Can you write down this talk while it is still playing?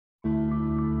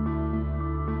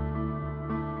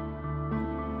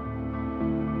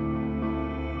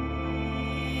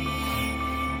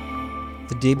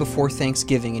The day before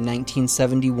Thanksgiving in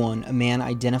 1971, a man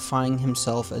identifying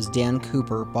himself as Dan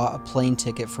Cooper bought a plane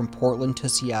ticket from Portland to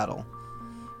Seattle.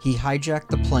 He hijacked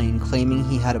the plane, claiming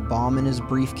he had a bomb in his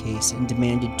briefcase, and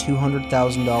demanded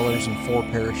 $200,000 and 4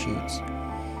 parachutes.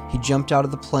 He jumped out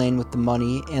of the plane with the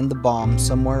money and the bomb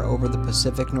somewhere over the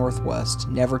Pacific Northwest,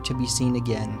 never to be seen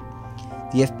again.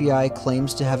 The FBI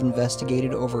claims to have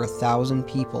investigated over 1,000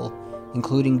 people,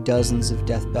 including dozens of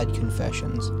deathbed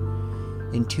confessions.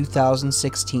 In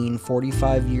 2016,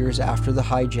 45 years after the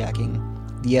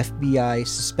hijacking, the FBI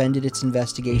suspended its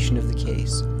investigation of the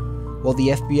case. While the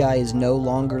FBI is no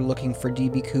longer looking for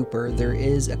D.B. Cooper, there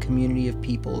is a community of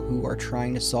people who are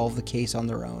trying to solve the case on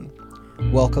their own.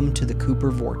 Welcome to the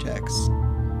Cooper Vortex.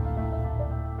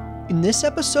 In this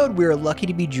episode, we are lucky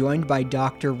to be joined by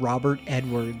Dr. Robert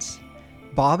Edwards.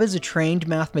 Bob is a trained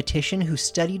mathematician who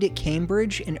studied at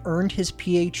Cambridge and earned his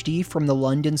PhD from the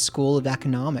London School of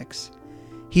Economics.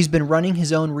 He's been running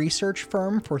his own research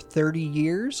firm for 30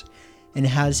 years and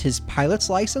has his pilot's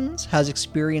license, has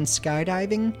experience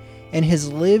skydiving, and has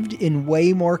lived in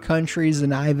way more countries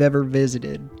than I've ever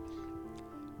visited.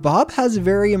 Bob has a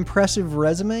very impressive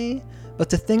resume, but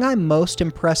the thing I'm most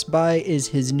impressed by is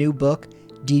his new book,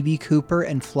 D.B. Cooper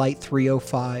and Flight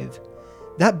 305.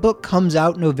 That book comes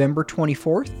out November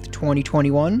 24th,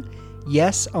 2021,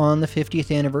 yes, on the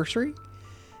 50th anniversary.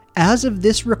 As of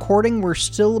this recording, we're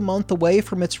still a month away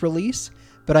from its release,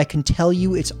 but I can tell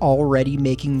you it's already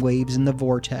making waves in the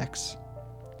vortex.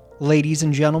 Ladies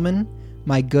and gentlemen,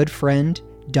 my good friend,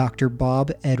 Dr.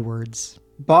 Bob Edwards.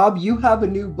 Bob, you have a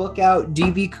new book out,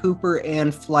 D.B. Cooper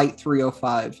and Flight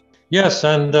 305. Yes,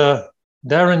 and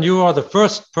Darren, you are the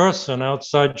first person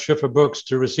outside Schiffer Books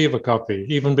to receive a copy,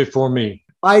 even before me.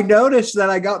 I noticed that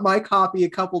I got my copy a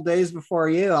couple days before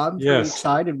you. I'm pretty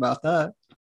excited about that.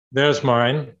 There's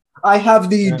mine. I have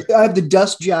the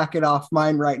dust jacket off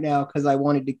mine right now because I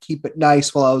wanted to keep it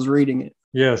nice while I was reading it.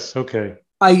 Yes, okay.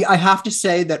 I have to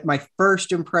say that my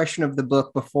first impression of the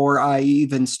book before I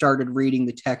even started reading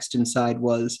the text inside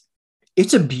was,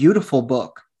 it's a beautiful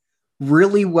book.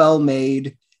 Really well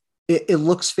made. It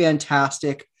looks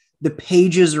fantastic. The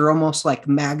pages are almost like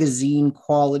magazine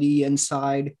quality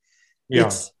inside. Yeah.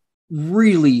 It's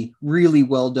really, really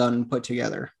well done and put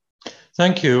together.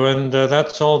 Thank you. And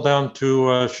that's all down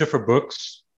to Schiffer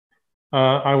Books.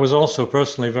 I was also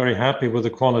personally very happy with the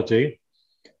quality.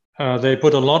 They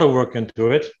put a lot of work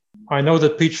into it. I know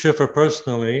that Pete Schiffer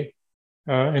personally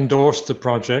endorsed the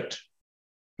project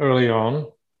early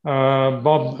on.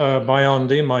 Bob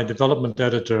Biondi, my development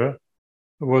editor,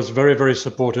 was very, very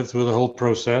supportive through the whole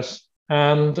process.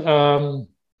 And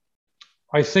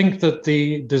I think that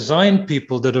the design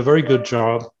people did a very good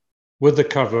job with the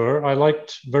cover. I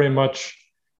liked very much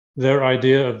their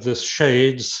idea of the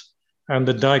shades and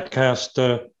the die-cast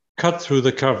cut through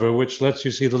the cover, which lets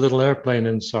you see the little airplane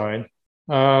inside.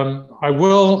 I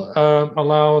will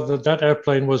allow that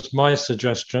airplane was my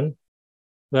suggestion.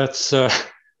 That's the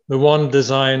one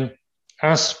design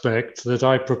aspect that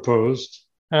I proposed.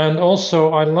 And also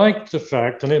I liked the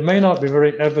fact, and it may not be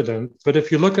very evident, but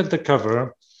if you look at the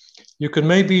cover, you can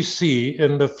maybe see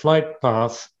in the flight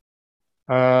path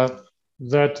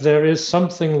that there is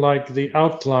something like the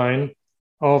outline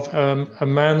of a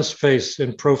man's face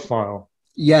in profile.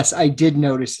 Yes, I did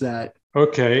notice that.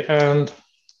 Okay, and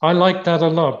I like that a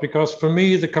lot because for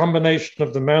me, the combination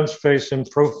of the man's face in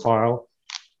profile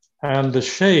and the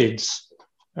shades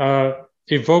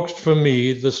evoked for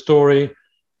me the story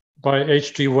by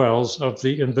H.G. Wells of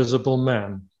The Invisible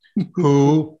Man,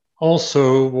 who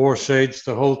also wore shades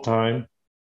the whole time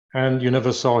and you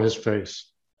never saw his face.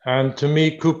 And to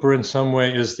me, Cooper in some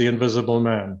way is the invisible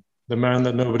man, the man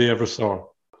that nobody ever saw.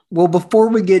 Well, before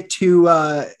we get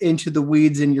into the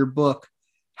weeds in your book,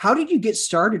 how did you get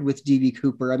started with D.B.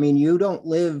 Cooper? I mean, you don't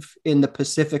live in the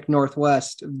Pacific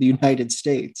Northwest of the United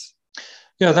States.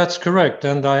 Yeah, that's correct.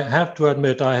 And I have to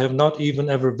admit, I have not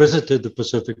even ever visited the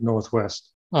Pacific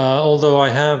Northwest, although I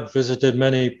have visited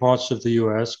many parts of the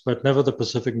U.S., but never the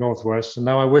Pacific Northwest. And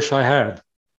now I wish I had.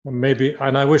 Maybe,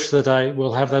 and I wish that I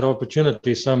will have that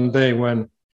opportunity someday when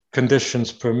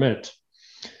conditions permit.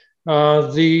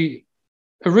 The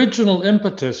original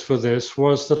impetus for this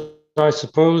was that I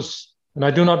suppose, and I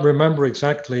do not remember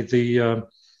exactly the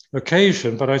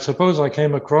occasion, but I suppose I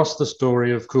came across the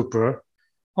story of Cooper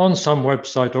on some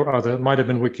website or other, it might have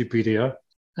been Wikipedia,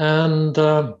 and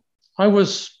I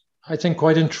was, I think,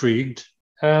 quite intrigued.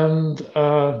 And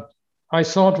I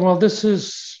thought, well, this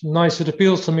is nice. It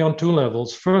appeals to me on 2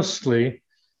 levels. Firstly,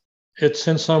 it's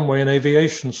in some way an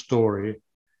aviation story.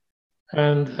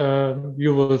 And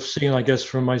you will have seen, I guess,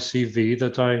 from my CV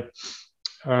that I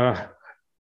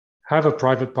have a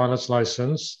private pilot's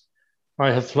license.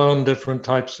 I have flown different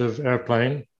types of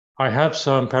airplane. I have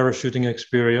some parachuting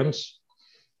experience.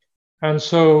 And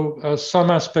so some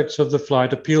aspects of the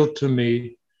flight appealed to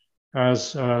me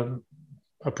as a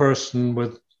person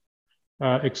with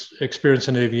experience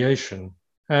in aviation.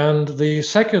 And the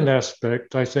second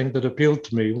aspect, I think, that appealed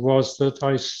to me was that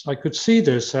I could see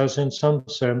this as, in some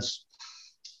sense,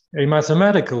 a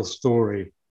mathematical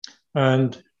story.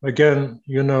 And again,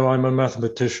 you know, I'm a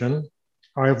mathematician.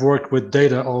 I have worked with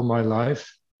data all my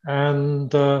life.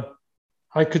 And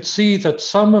I could see that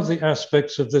some of the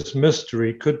aspects of this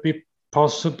mystery could be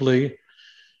possibly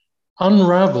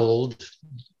unraveled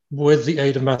with the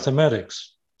aid of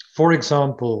mathematics. For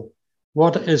example,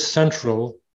 what is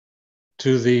central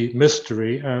to the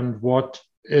mystery and what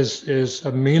is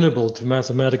amenable to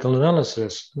mathematical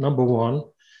analysis? Number one,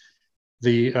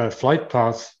 the flight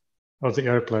path of the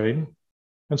airplane,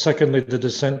 and secondly, the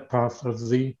descent path of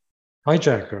the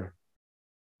hijacker.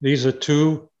 These are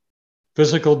two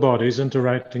physical bodies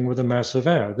interacting with a mass of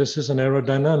air. This is an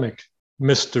aerodynamic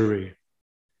mystery.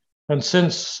 And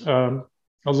since a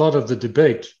lot of the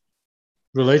debate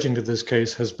relating to this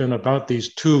case has been about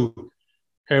these two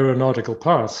aeronautical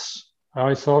paths,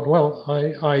 I thought, well,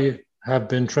 I have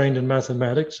been trained in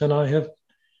mathematics and I have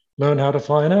learned how to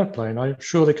fly an airplane. I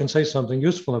surely can say something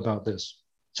useful about this.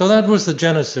 So that was the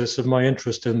genesis of my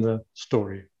interest in the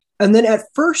story. And then at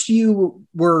first you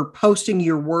were posting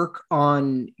your work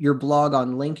on your blog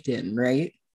on LinkedIn,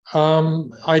 right?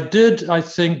 I did, I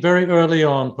think, very early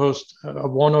on post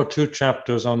one or two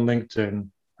chapters on LinkedIn.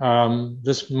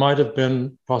 This might have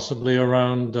been possibly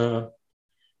around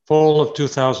fall of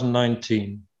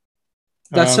 2019.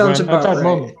 That sounds about right.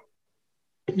 Moment,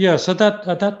 yes, at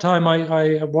that time,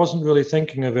 I wasn't really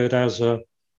thinking of it as a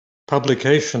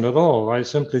publication at all. I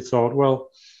simply thought, well,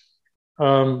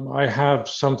 I have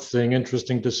something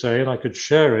interesting to say and I could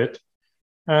share it.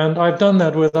 And I've done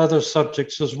that with other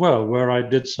subjects as well, where I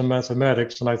did some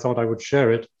mathematics and I thought I would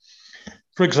share it.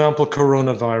 For example,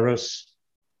 coronavirus,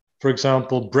 for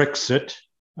example, Brexit,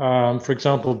 for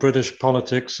example, British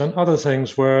politics and other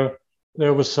things where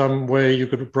there was some way you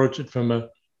could approach it from a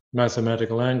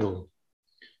mathematical angle.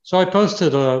 So I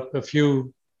posted a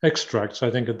few extracts, I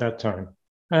think, at that time.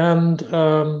 And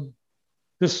at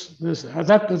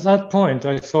that point,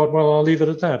 I thought, well, I'll leave it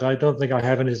at that. I don't think I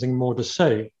have anything more to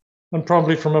say. And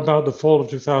probably from about the fall of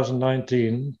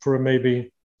 2019, for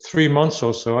maybe 3 months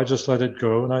or so, I just let it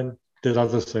go and I did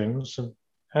other things.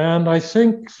 And I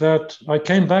think that I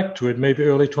came back to it maybe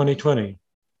early 2020.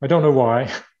 I don't know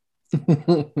why.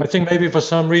 I think maybe for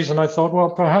some reason I thought,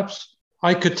 well, perhaps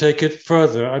I could take it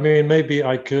further. I mean, maybe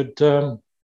I could,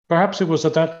 perhaps it was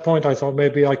at that point I thought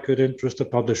maybe I could interest a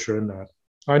publisher in that.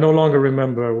 I no longer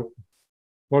remember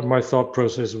what my thought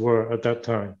processes were at that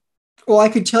time. Well, I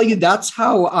could tell you that's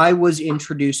how I was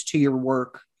introduced to your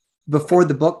work before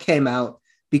the book came out,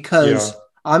 because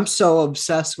I'm so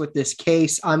obsessed with this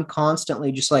case. I'm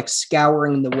constantly just like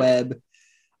scouring the web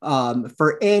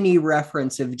for any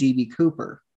reference of D.B.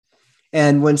 Cooper.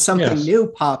 And when something new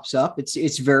pops up,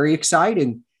 it's very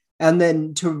exciting. And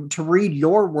then to read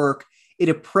your work, it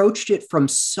approached it from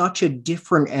such a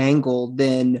different angle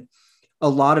than a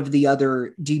lot of the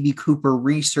other D.B. Cooper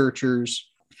researchers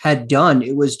had done.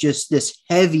 It was just this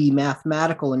heavy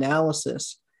mathematical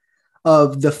analysis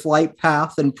of the flight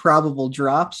path and probable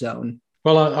drop zone.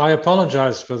 Well, I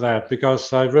apologize for that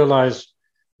because I realize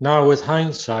now with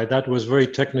hindsight that was very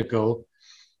technical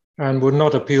and would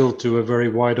not appeal to a very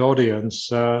wide audience.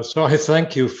 So I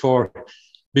thank you for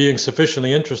being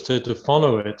sufficiently interested to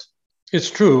follow it. It's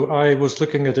true, I was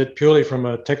looking at it purely from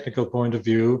a technical point of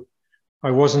view. I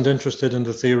wasn't interested in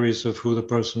the theories of who the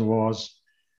person was.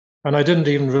 And I didn't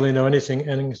even really know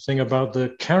anything about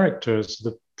the characters,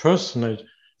 the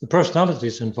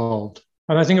personalities involved.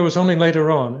 And I think it was only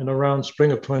later on, in around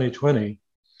spring of 2020,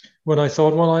 when I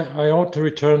thought, well, I ought to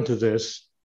return to this.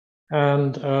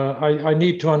 And I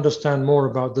need to understand more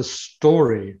about the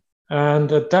story.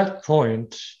 And at that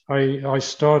point, I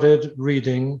started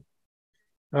reading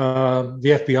the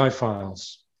FBI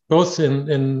files, both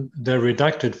in their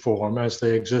redacted form as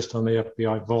they exist on the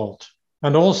FBI vault.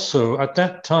 And also at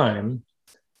that time,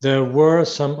 there were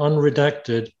some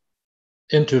unredacted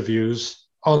interviews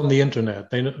on the internet.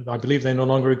 I believe they no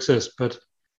longer exist, but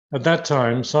at that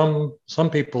time, some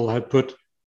people had put,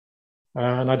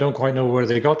 and I don't quite know where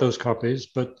they got those copies,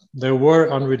 but there were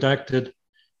unredacted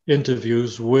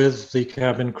interviews with the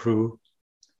cabin crew,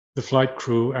 the flight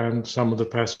crew, and some of the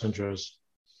passengers.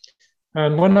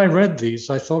 And when I read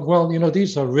these, I thought, well, you know,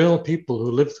 these are real people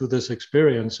who lived through this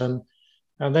experience, and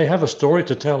they have a story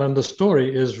to tell, and the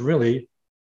story is really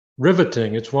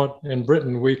riveting. It's what in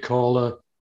Britain we call a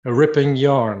ripping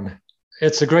yarn.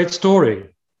 it's a great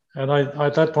story. And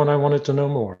at that point, I wanted to know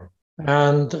more.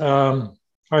 And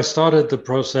I started the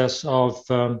process of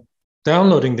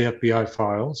downloading the FBI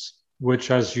files,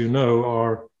 which, as you know,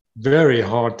 are very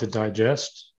hard to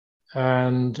digest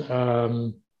and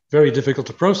very difficult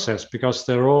to process because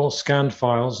they're all scanned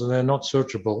files and they're not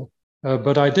searchable.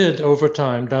 But I did, over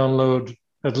time, download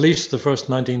at least the first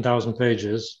 19,000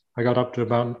 pages. I got up to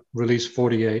about release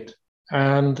 48.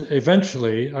 And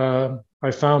eventually,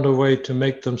 I found a way to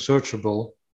make them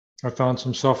searchable. I found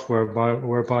some software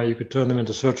whereby you could turn them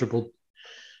into searchable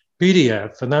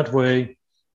PDF. And that way,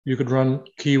 you could run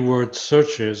keyword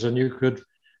searches and you could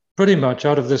pretty much,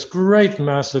 out of this great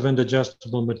mass of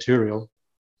indigestible material,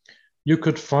 you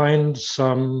could find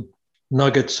some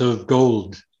nuggets of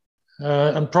gold.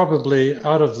 And probably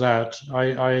out of that,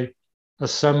 I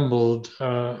assembled,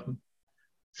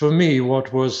 for me,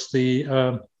 what was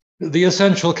the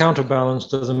essential counterbalance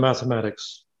to the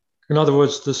mathematics. In other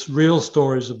words, the real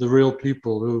stories of the real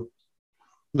people who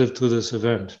lived through this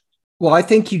event. Well, I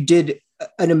think you did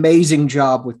an amazing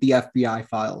job with the FBI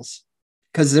files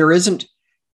because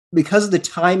because of the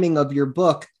timing of your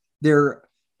book,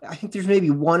 I think there's maybe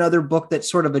one other book that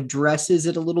sort of addresses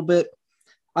it a little bit.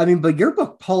 I mean, but your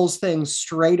book pulls things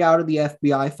straight out of the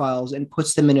FBI files and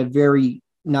puts them in a very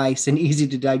nice and easy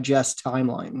to digest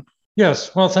timeline.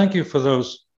 Yes. Well, thank you for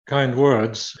those kind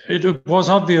words. It was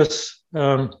obvious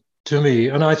to me,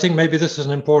 and I think maybe this is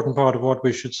an important part of what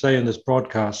we should say in this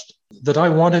broadcast, that I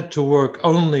wanted to work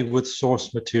only with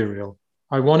source material.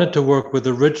 I wanted to work with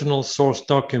original source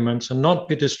documents and not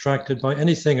be distracted by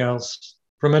anything else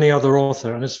from any other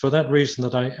author. And it's for that reason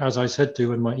that as I said to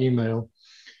you in my email,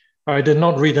 I did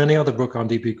not read any other book on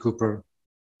D.B. Cooper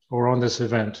or on this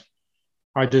event.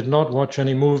 I did not watch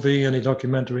any movie, any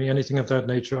documentary, anything of that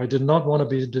nature. I did not want to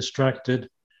be distracted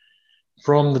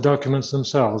from the documents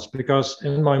themselves, because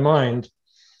in my mind,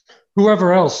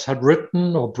 whoever else had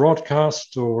written or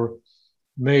broadcast or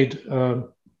made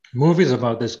movies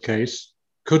about this case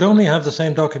could only have the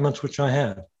same documents which I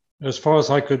had. As far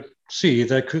as I could see,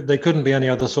 they couldn't be any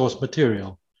other source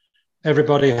material.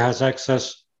 Everybody has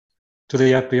access to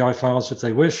the FBI files if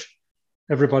they wish.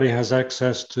 Everybody has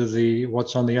access to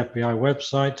what's on the FBI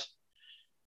website.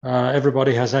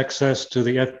 Everybody has access to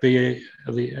the FBA,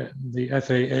 the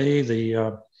FAA,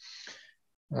 the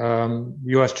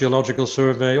U.S. Geological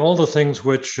Survey, all the things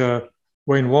which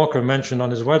Wayne Walker mentioned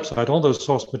on his website, all those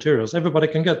source materials. Everybody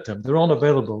can get them. They're all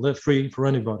available. They're free for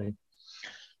anybody.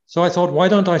 So I thought, why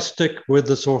don't I stick with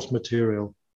the source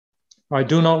material? I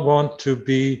do not want to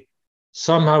be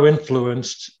somehow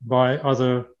influenced by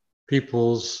other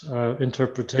people's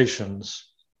interpretations.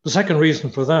 The second reason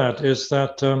for that is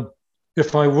that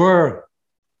if I were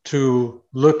to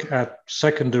look at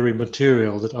secondary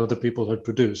material that other people had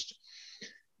produced,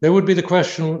 there would be the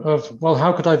question of, well,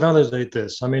 how could I validate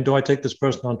this? I mean, do I take this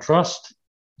person on trust?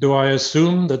 Do I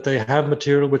assume that they have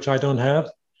material which I don't have?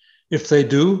 If they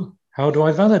do, how do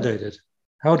I validate it?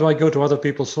 How do I go to other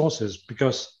people's sources?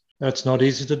 Because that's not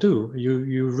easy to do.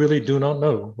 You really do not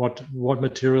know what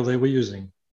material they were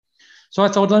using. So I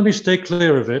thought, let me stay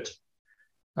clear of it.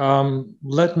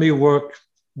 Let me work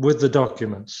with the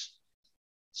documents.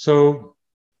 So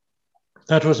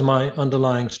that was my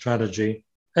underlying strategy.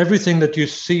 Everything that you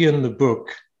see in the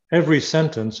book, every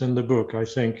sentence in the book, I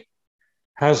think,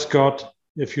 has got,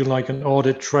 if you like, an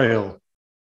audit trail.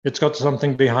 It's got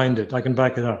something behind it. I can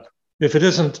back it up. If it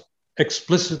isn't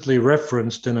explicitly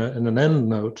referenced in an end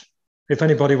note, if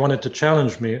anybody wanted to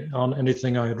challenge me on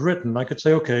anything I had written, I could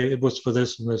say, okay, it was for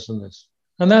this and this and this.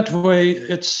 And that way,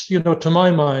 it's, to my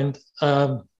mind,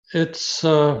 it's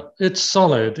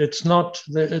solid. It's not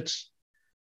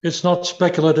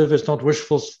speculative. It's not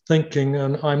wishful thinking,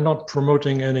 and I'm not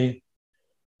promoting any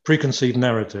preconceived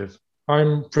narrative.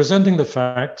 I'm presenting the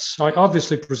facts. I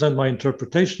obviously present my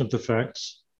interpretation of the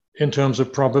facts in terms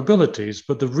of probabilities,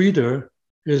 but the reader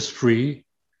is free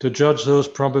to judge those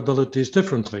probabilities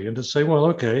differently and to say, well,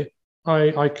 okay, I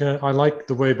like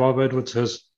the way Bob Edwards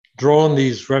has drawn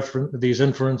these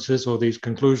inferences or these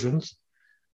conclusions.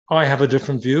 I have a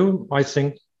different view. I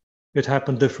think it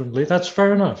happened differently. That's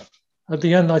fair enough. At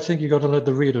the end, I think you got to let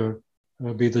the reader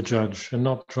be the judge and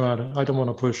not try to, I don't want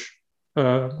to push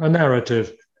a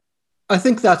narrative. I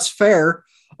think that's fair,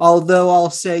 although I'll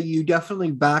say you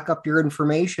definitely back up your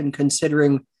information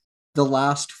considering the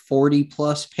last 40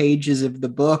 plus pages of the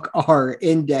book are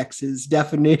indexes,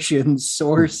 definitions,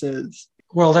 sources.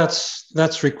 Well,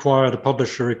 that's required. A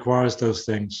publisher requires those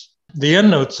things. The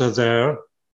endnotes are there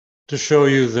to show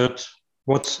you that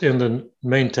what's in the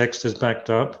main text is backed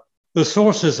up. The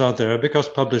sources are there because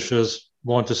publishers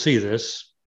want to see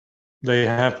this. They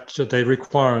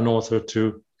require an author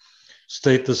to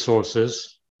state the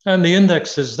sources. And the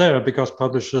index is there because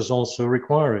publishers also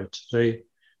require it. They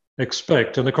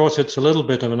expect, and of course it's a little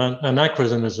bit of an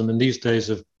anachronism in these days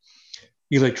of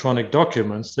electronic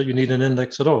documents that you need an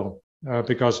index at all,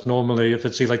 because normally if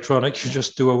it's electronic, you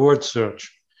just do a word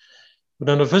search. But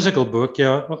in a physical book,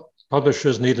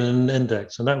 publishers need an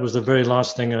index. And that was the very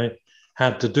last thing I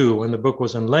had to do when the book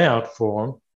was in layout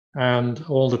form and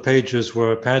all the pages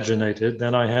were paginated.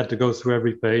 Then I had to go through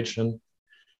every page and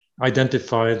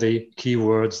identify the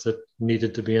keywords that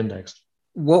needed to be indexed.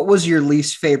 What was your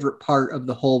least favorite part of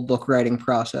the whole book writing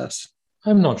process?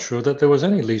 I'm not sure that there was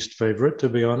any least favorite, to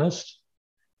be honest.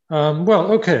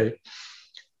 Well, okay.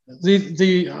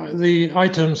 The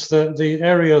items, the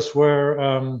areas where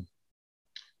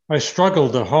I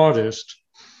struggled the hardest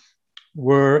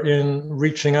were in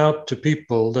reaching out to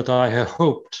people that I had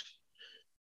hoped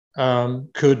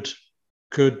could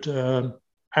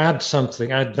add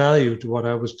something, add value to what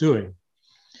I was doing.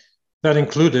 That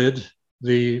included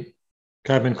the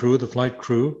cabin crew, the flight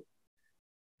crew.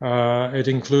 It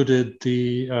included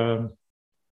the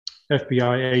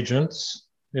FBI agents.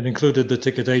 It included the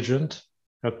ticket agent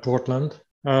at Portland.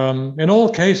 In all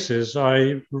cases,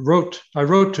 I wrote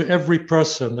to every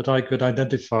person that I could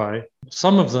identify.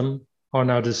 Some of them are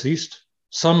now deceased.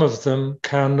 Some of them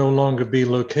can no longer be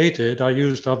located. I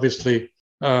used, obviously,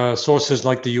 sources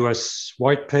like the US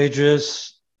White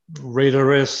Pages,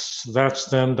 Radaris,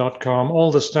 thatsthem.com,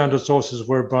 all the standard sources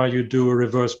whereby you do a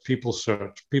reverse people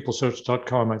search,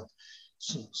 peoplesearch.com,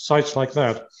 sites like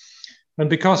that. And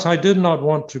because I did not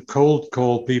want to cold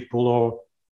call people or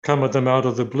come at them out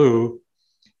of the blue,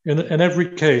 in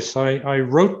every case, I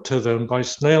wrote to them by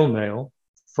snail mail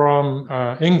from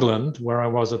England, where I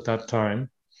was at that time,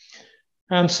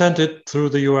 and sent it through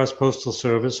the US Postal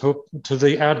Service to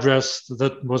the address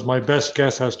that was my best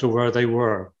guess as to where they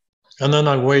were. And then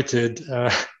I waited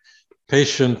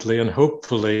patiently and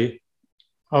hopefully,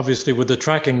 obviously with the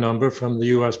tracking number from the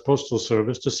US Postal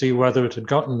Service, to see whether it had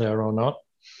gotten there or not.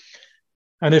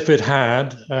 And if it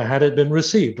had it been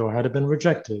received or had it been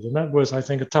rejected? And that was, I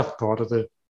think, a tough part of the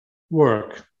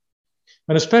work.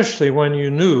 And especially when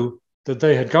you knew that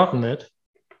they had gotten it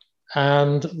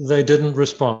and they didn't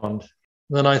respond.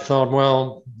 Then I thought,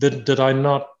 well, did I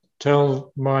not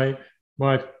tell my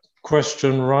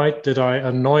question right? Did I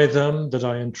annoy them? Did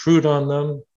I intrude on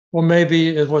them? Or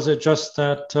maybe was it just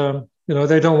that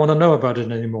they don't want to know about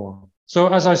it anymore? So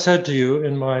as I said to you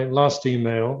in my last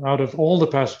email, out of all the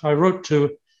past, I wrote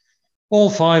to all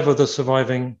 5 of the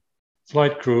surviving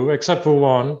flight crew, except for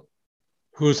one,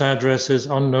 whose address is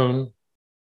unknown,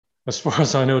 as far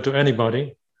as I know, to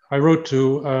anybody. I wrote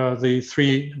to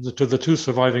the 2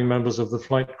 surviving members of the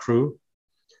flight crew.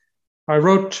 I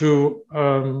wrote to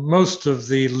most of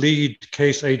the lead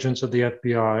case agents of the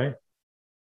FBI,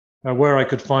 where I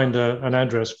could find an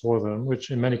address for them,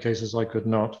 which in many cases I could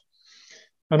not.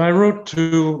 And I wrote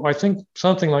to, I think,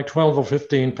 something like 12 or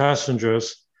 15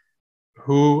 passengers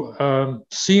who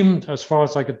seemed, as far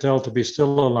as I could tell, to be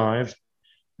still alive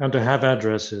and to have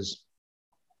addresses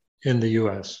in the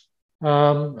US.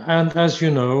 And as you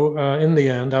know, in the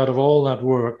end, out of all that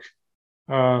work,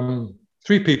 3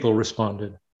 people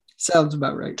responded. Sounds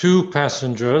about right. 2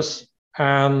 passengers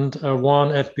and 1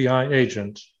 FBI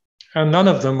agent. And none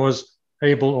of them was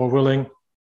able or willing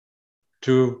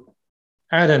to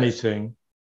add anything.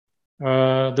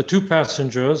 The 2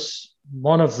 passengers,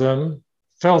 one of them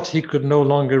felt he could no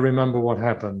longer remember what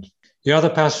happened. The other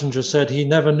passenger said he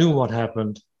never knew what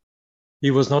happened. He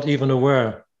was not even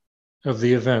aware of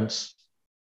the events.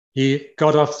 He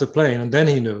got off the plane and then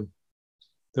he knew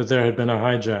that there had been a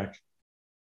hijack.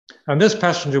 And this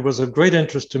passenger was of great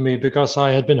interest to me because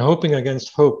I had been hoping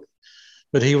against hope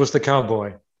that he was the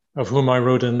cowboy of whom I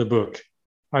wrote in the book.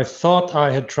 I thought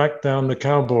I had tracked down the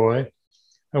cowboy.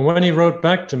 And when he wrote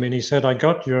back to me and he said, I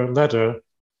got your letter,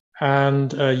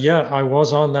 and I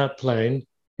was on that plane.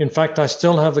 In fact, I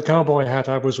still have the cowboy hat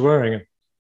I was wearing.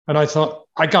 And I thought,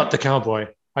 I got the cowboy.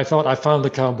 I thought I found the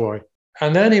cowboy.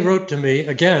 And then he wrote to me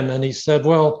again and he said,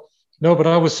 well, no, but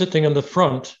I was sitting in the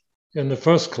front in the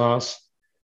first class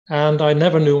and I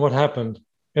never knew what happened.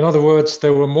 In other words,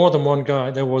 there was more than one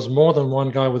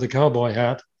guy with a cowboy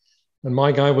hat, and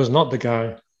my guy was not the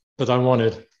guy that I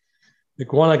wanted. The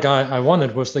one guy I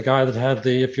wanted was the guy that had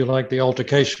the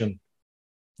altercation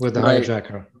with the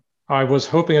hijacker. I was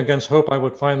hoping against hope I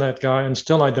would find that guy, and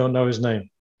still I don't know his name.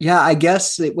 Yeah, I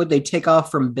guess would they take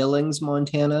off from Billings,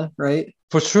 Montana, right?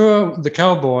 For sure, the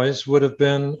cowboys would have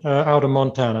been out of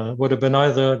Montana, would have been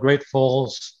either Great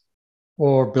Falls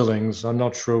or Billings, I'm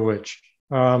not sure which.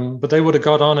 But they would have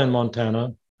got on in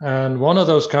Montana. And one of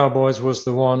those cowboys was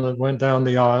the one that went down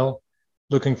the aisle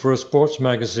looking for a sports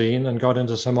magazine and got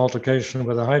into some altercation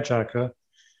with a hijacker.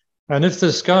 And if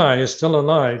this guy is still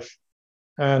alive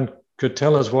and could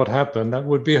tell us what happened, that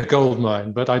would be a gold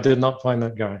mine. But I did not find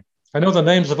that guy. I know the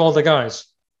names of all the guys.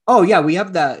 Oh, yeah, we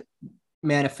have that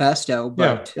manifesto,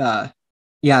 but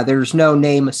there's no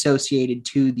name associated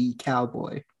to the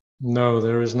cowboy. No,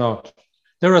 there is not.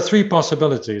 There are three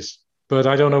possibilities, but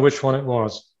I don't know which one it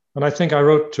was. And I think I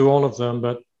wrote to all of them,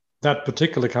 but that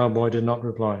particular cowboy did not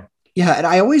reply. Yeah, and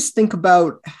I always think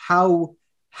about how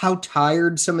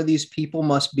tired some of these people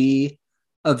must be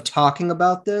of talking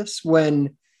about this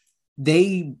when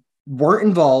they weren't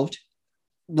involved.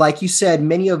 Like you said,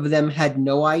 many of them had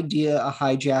no idea a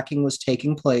hijacking was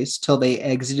taking place till they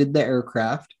exited the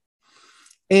aircraft.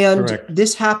 And Correct.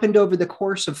 This happened over the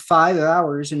course of 5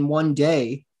 hours in one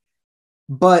day.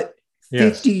 But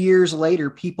 50 years later,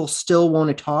 people still want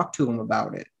to talk to them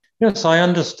about it. Yes, I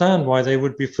understand why they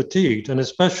would be fatigued, and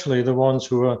especially the ones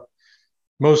who are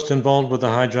most involved with the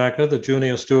hijacker, the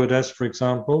junior stewardess, for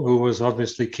example, who was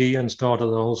obviously key and started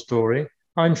the whole story.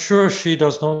 I'm sure she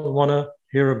does not want to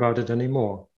hear about it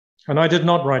anymore. And I did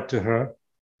not write to her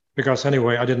because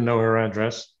anyway, I didn't know her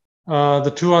address.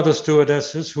 The two other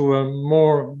stewardesses who were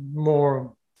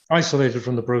more isolated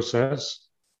from the process,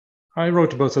 I wrote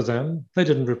to both of them. They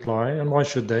didn't reply, and why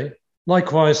should they?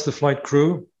 Likewise, the flight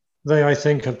crew, they, I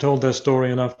think, have told their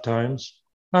story enough times.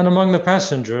 And among the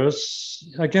passengers,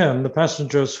 again, the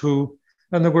passengers who,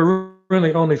 and there were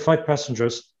really only 5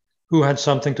 passengers who had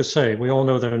something to say. We all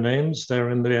know their names. They're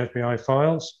in the FBI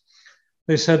files.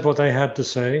 They said what they had to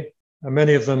say. And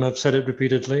many of them have said it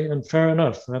repeatedly, and fair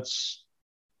enough. That's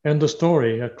end of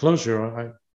story, a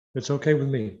closure. It's okay with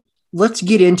me. Let's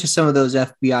get into some of those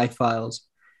FBI files.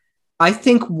 I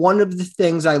think one of the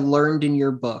things I learned in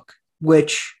your book,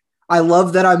 which I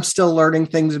love that I'm still learning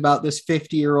things about this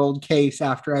 50-year-old case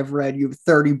after I've read you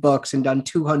 30 books and done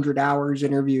 200 hours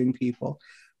interviewing people.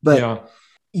 But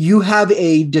you have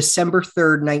a December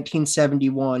 3rd,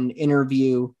 1971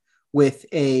 interview with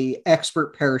an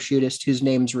expert parachutist whose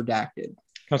name's redacted.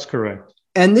 That's correct.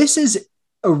 And this is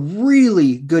a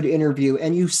really good interview.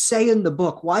 And you say in the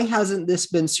book, why hasn't this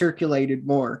been circulated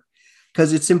more?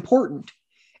 Because it's important.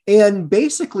 And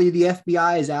basically, the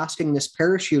FBI is asking this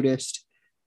parachutist,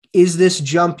 is this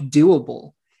jump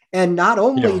doable? And not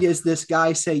only does this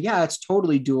guy say, yeah, it's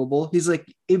totally doable. He's like,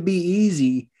 it'd be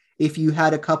easy if you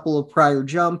had a couple of prior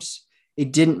jumps.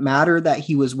 It didn't matter that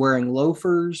he was wearing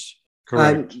loafers.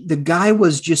 The guy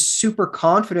was just super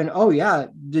confident. Oh, yeah,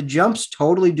 the jump's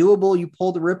totally doable. You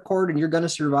pull the ripcord and you're going to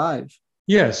survive.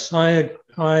 Yes, I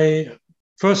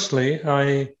felt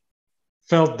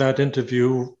that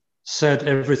interview said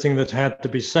everything that had to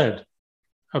be said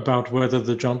about whether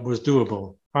the jump was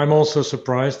doable. I'm also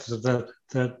surprised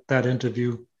that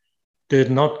interview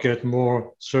did not get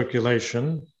more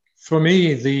circulation. For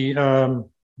me, the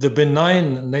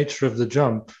benign nature of the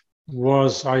jump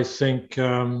was, I think,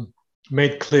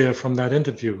 made clear from that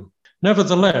interview.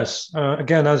 Nevertheless,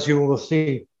 again, as you will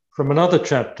see from another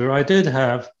chapter, I did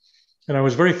have, and I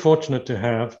was very fortunate to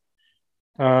have,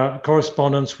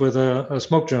 correspondence with a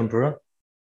smoke jumper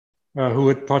who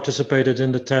had participated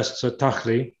in the tests at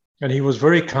Takhli, and he was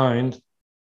very kind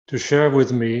to share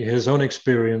with me his own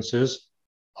experiences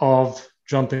of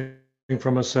jumping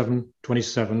from a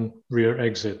 727 rear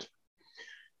exit.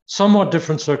 Somewhat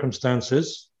different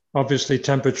circumstances, obviously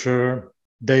temperature,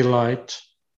 daylight,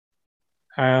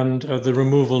 and the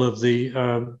removal of the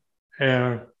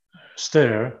air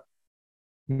stair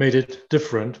made it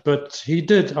different. But he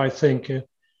did, I think,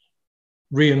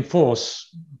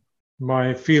 reinforce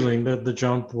my feeling that the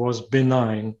jump was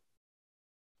benign.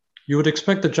 You would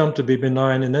expect the jump to be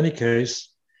benign in any case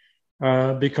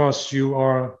because you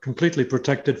are completely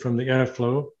protected from the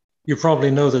airflow. You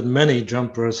probably know that many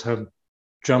jumpers have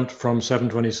jumped from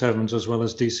 727s as well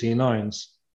as DC-9s.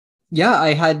 Yeah,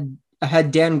 I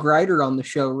had Dan Greider on the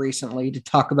show recently to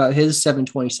talk about his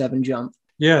 727 jump.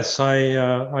 Yes,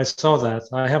 I saw that.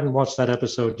 I haven't watched that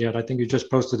episode yet. I think you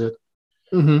just posted it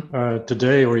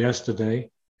today or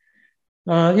yesterday.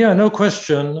 No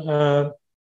question.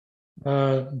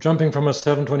 Jumping from a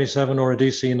 727 or a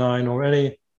DC-9 or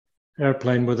any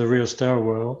airplane with a rear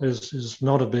stairwell is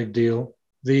not a big deal.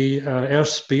 The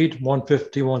airspeed,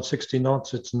 150, 160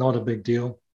 knots, it's not a big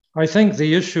deal. I think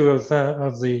the issue of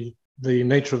the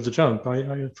nature of the jump,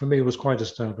 for me, was quite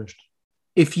established.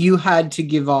 If you had to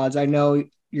give odds, I know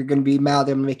you're going to be mad, I'm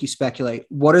going to make you speculate.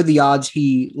 What are the odds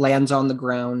he lands on the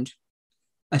ground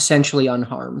essentially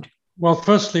unharmed? Well,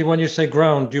 firstly, when you say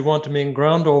ground, do you want to mean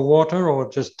ground or water or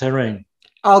just terrain?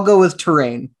 I'll go with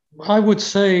terrain. I would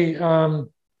say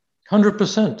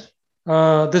 100%.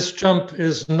 This jump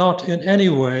is not in any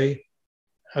way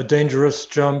a dangerous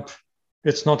jump.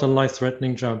 It's not a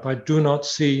life-threatening jump. I do not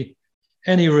see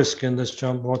any risk in this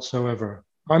jump whatsoever.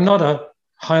 I'm not a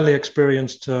highly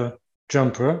experienced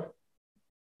jumper,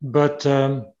 but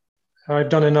I've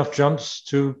done enough jumps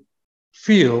to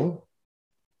feel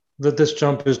that this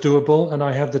jump is doable, and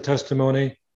I have the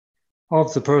testimony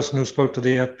of the person who spoke to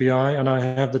the FBI, and I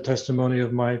have the testimony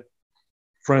of my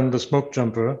friend, the smoke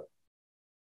jumper.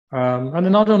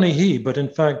 And not only he, but in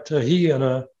fact, he and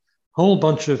a whole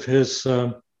bunch of his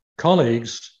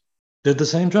colleagues did the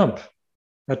same jump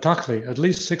at Tuckley, at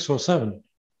least 6 or 7.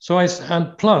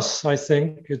 And plus, I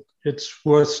think it's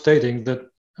worth stating that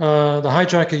the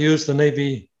hijacker used the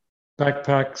Navy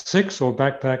Backpack 6 or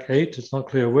Backpack 8, it's not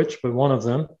clear which, but one of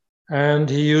them, and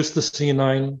he used the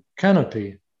C9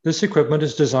 canopy. This equipment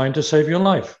is designed to save your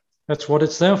life. That's what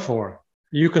it's there for.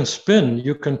 You can spin,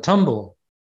 you can tumble.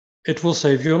 It will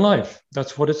save your life.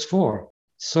 That's what it's for.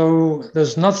 So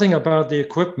there's nothing about the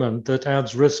equipment that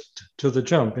adds risk to the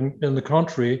jump. In the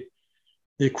contrary,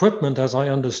 the equipment, as I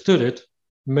understood it,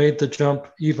 made the jump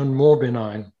even more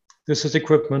benign. This is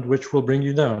equipment which will bring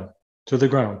you down to the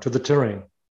ground, to the terrain.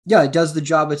 Yeah, it does the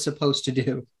job it's supposed to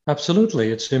do.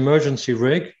 Absolutely. It's an emergency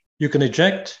rig. You can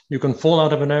eject, you can fall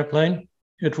out of an airplane.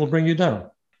 It will bring you down.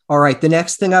 All right. The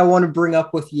next thing I want to bring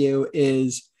up with you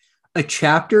is a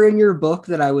chapter in your book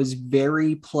that I was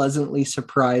very pleasantly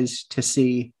surprised to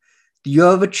see. You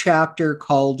have a chapter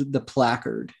called The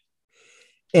Placard.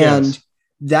 And Yes.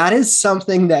 That is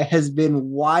something that has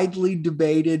been widely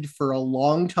debated for a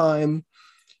long time.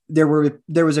 There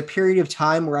was a period of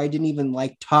time where I didn't even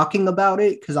like talking about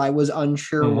it because I was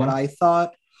unsure what I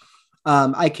thought.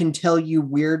 I can tell you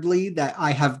weirdly that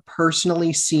I have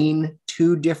personally seen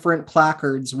 2 different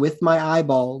placards with my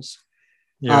eyeballs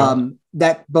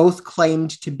that both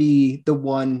claimed to be the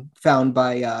one found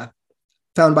by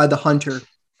the hunter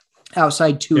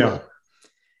outside Tula.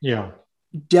 Yeah.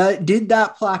 Did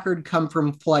that placard come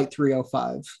from Flight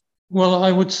 305? Well,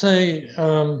 I would say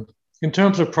in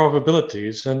terms of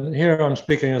probabilities, and here I'm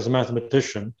speaking as a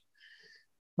mathematician,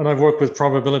 and I've worked with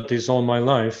probabilities all my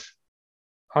life,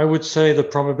 I would say the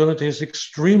probability is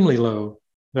extremely low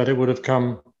that it would have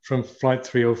come from Flight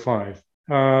 305.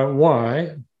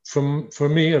 Why? For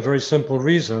me, a very simple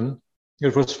reason.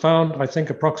 It was found, I think,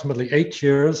 approximately 8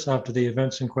 years after the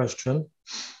events in question.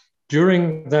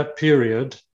 During that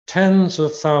period, tens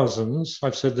of thousands,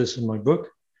 I've said this in my book,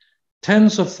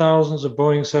 tens of thousands of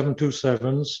Boeing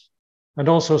 727s and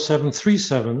also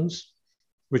 737s,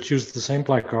 which used the same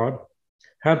placard,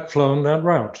 had flown that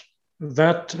route.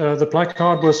 The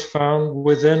placard was found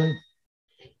within,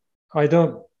 I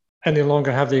don't any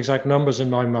longer have the exact numbers in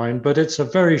my mind, but it's a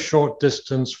very short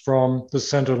distance from the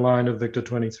center line of Victor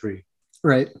 23.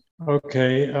 Right.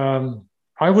 Okay.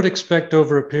 I would expect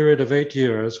over a period of 8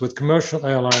 years, with commercial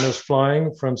airliners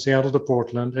flying from Seattle to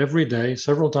Portland every day,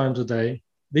 several times a day,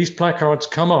 these placards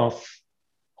come off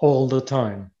all the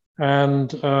time.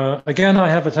 And again, I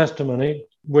have a testimony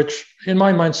which, in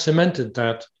my mind, cemented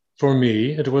that for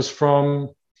me. It was from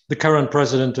the current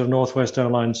president of Northwest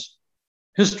Airlines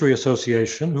History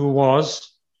Association, who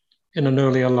was, in an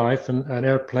earlier life, an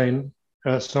airframe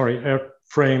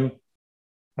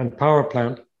and power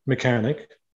plant mechanic.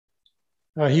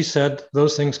 He said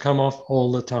those things come off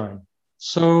all the time.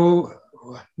 So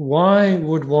why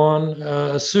would one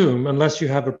assume, unless you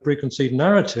have a preconceived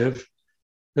narrative,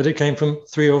 that it came from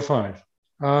 305?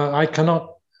 I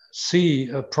cannot see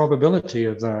a probability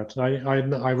of that.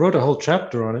 I wrote a whole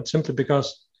chapter on it simply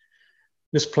because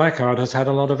this placard has had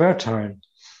a lot of airtime.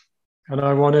 And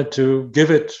I wanted to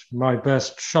give it my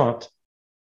best shot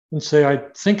and say, I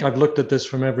think I've looked at this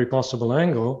from every possible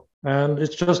angle, and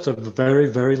it's just a very,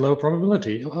 very low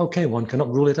probability. Okay, one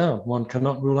cannot rule it out. One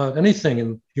cannot rule out anything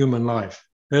in human life.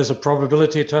 There's a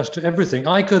probability attached to everything.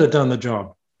 I could have done the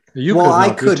job.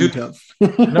 I couldn't have.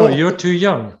 No, you're too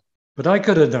young, but I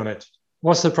could have done it.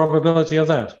 What's the probability of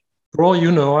that? For all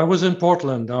you know, I was in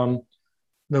Portland on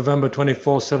November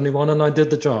 24, 71, and I did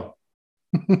the job.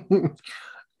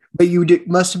 But you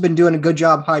must have been doing a good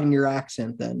job hiding your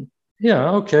accent then.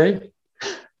 Yeah, okay.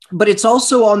 But it's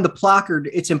also on the placard.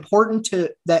 It's important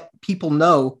that people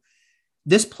know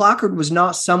this placard was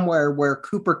not somewhere where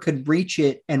Cooper could reach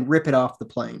it and rip it off the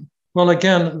plane. Well,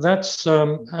 again, that's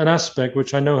an aspect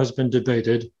which I know has been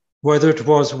debated, whether it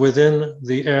was within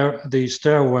the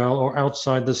stairwell or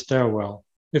outside the stairwell.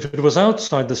 If it was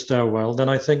outside the stairwell, then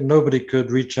I think nobody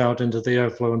could reach out into the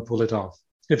airflow and pull it off.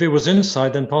 If it was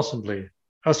inside, then possibly.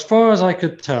 As far as I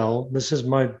could tell, this is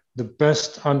the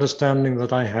best understanding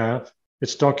that I have.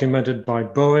 It's documented by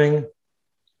Boeing.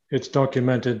 It's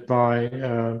documented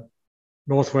by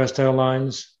Northwest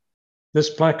Airlines. this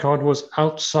placard was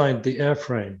outside the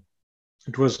airframe.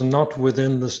 It was not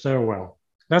within the stairwell.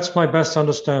 That's my best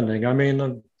understanding. I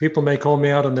mean, people may call me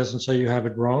out on this and say you have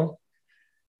it wrong,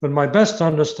 but my best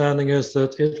understanding is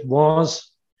that it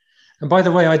was, and by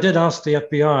the way, I did ask the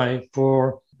FBI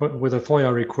with a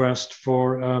FOIA request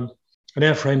for an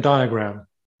airframe diagram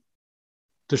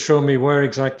to show me where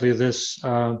exactly this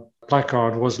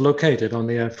placard was located on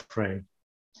the airframe.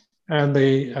 And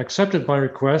they accepted my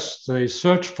request. They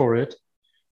searched for it.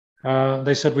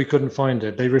 They said we couldn't find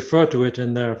it. They refer to it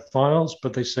in their files,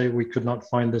 but they say we could not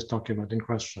find this document in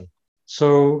question.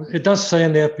 So it does say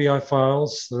in the FBI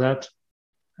files that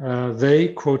they,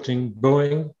 quoting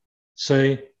Boeing,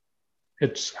 say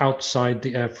it's outside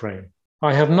the airframe.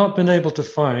 I have not been able to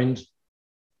find,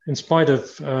 in spite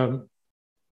of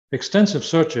extensive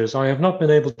searches, I have not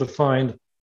been able to find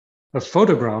a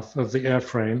photograph of the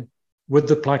airframe with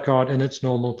the placard in its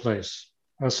normal place.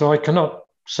 So I cannot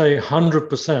say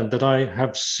 100% that I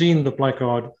have seen the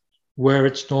placard where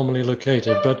it's normally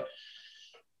located. But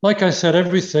like I said,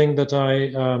 everything that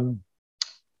I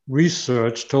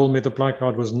researched told me the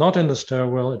placard was not in the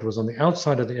stairwell, it was on the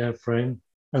outside of the airframe,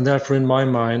 and therefore in my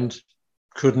mind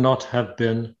could not have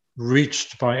been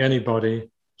reached by anybody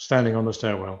standing on the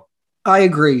stairwell. I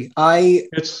agree.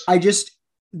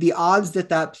 The odds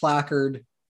that placard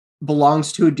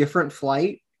belongs to a different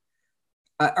flight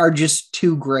are just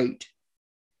too great.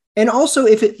 And also,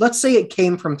 let's say it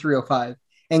came from 305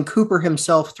 and Cooper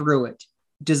himself threw it,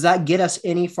 does that get us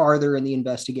any farther in the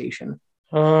investigation?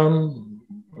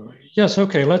 Yes,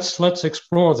 okay, let's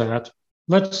explore that.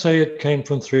 Let's say it came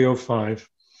from 305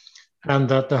 and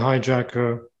that the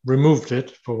hijacker removed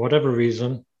it for whatever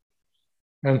reason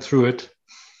and threw it.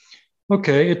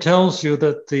 Okay, it tells you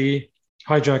that the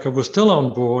hijacker was still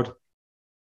on board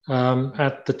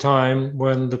at the time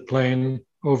when the plane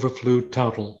overflew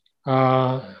Toutle.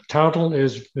 Toutle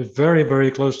is very,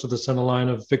 very close to the center line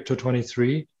of Victor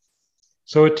 23.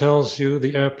 So it tells you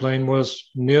the airplane was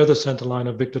near the center line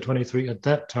of Victor 23 at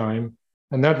that time,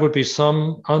 and that would be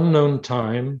some unknown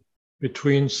time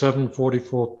between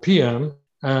 7:44 p.m.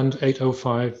 and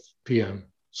 8:05 p.m.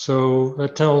 So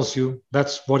that tells you,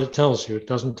 that's what it tells you. It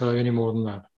doesn't tell you any more than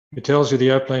that. It tells you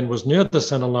the airplane was near the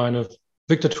center line of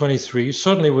Victor 23,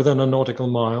 certainly within a nautical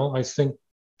mile. I think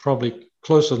probably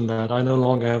closer than that. I no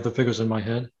longer have the figures in my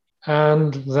head.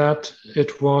 And that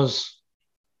it was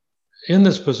in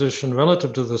this position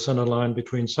relative to the center line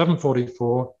between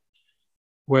 7:44,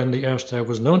 when the air stair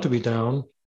was known to be down,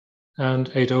 and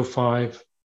 8:05,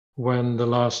 when the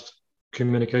last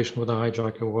communication with the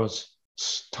hijacker was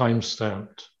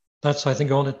time-stamped. That's, I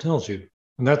think, all it tells you.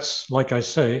 And that's, like I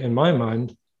say, in my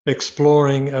mind,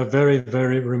 exploring a very,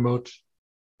 very remote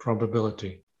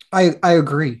probability. I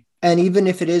agree. And even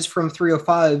if it is from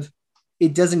 305,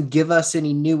 it doesn't give us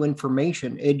any new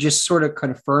information. It just sort of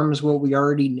confirms what we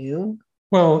already knew.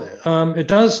 Well, it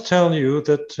does tell you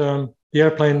that the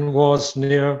airplane was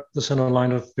near the center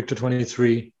line of Victor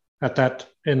 23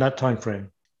 in that time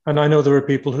frame. And I know there are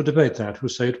people who debate that, who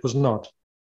say it was not.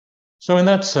 So in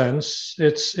that sense,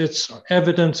 it's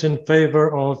evidence in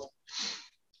favor of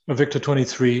a Victor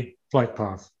 23 flight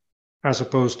path, as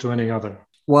opposed to any other.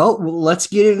 Well, let's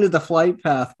get into the flight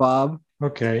path, Bob.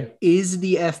 Okay. Is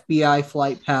the FBI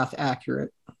flight path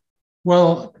accurate?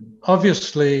 Well,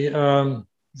 obviously,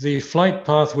 the flight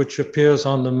path which appears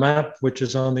on the map, which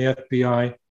is on the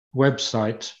FBI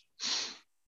website,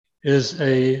 is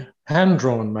a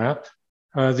hand-drawn map.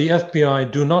 The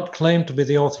FBI do not claim to be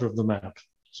the author of the map.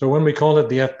 So when we call it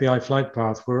the FBI flight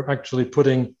path, we're actually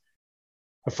putting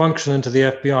a function into the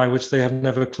FBI which they have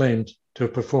never claimed to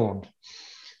have performed.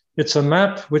 It's a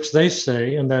map which they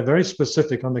say, and they're very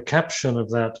specific on the caption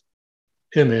of that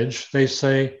image, they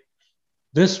say,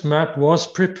 this map was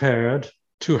prepared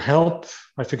to help,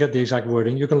 I forget the exact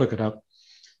wording, you can look it up,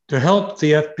 to help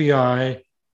the FBI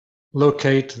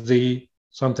locate the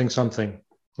something,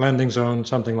 landing zone,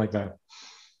 something like that.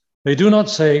 They do not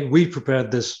say, we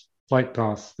prepared this flight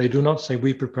path. They do not say,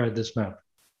 we prepared this map.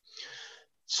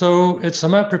 So it's a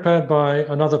map prepared by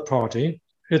another party.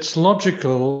 It's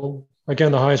logical.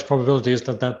 Again, the highest probability is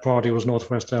that that party was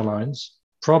Northwest Airlines,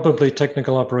 probably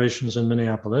technical operations in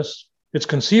Minneapolis. It's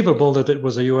conceivable that it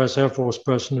was a US Air Force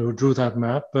person who drew that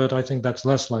map, but I think that's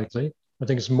less likely. I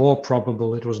think it's more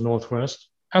probable it was Northwest.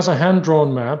 As a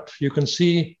hand-drawn map, you can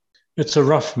see it's a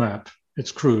rough map.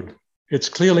 It's crude. It's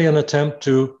clearly an attempt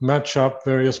to match up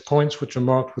various points which are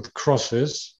marked with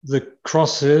crosses. The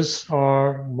crosses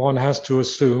are, one has to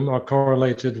assume, are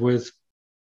correlated with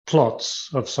plots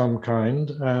of some kind.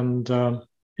 And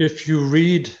if you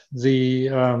read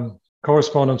the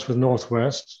correspondence with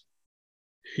Northwest,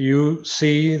 you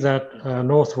see that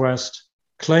Northwest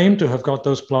claimed to have got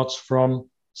those plots from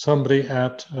somebody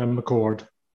at McCord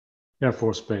Air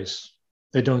Force Base.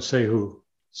 They don't say who.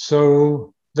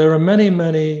 So there are many,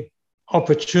 many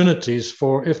opportunities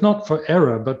for, if not for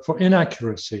error, but for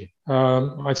inaccuracy,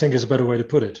 I think is a better way to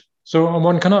put it. So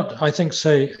one cannot, I think,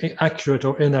 say accurate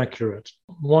or inaccurate.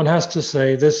 One has to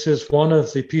say this is one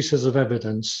of the pieces of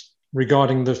evidence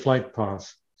regarding the flight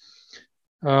path.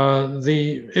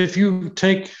 If you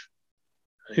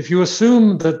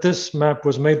assume that this map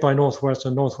was made by Northwest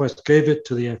and Northwest gave it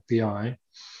to the FBI,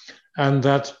 and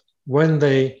that when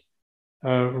they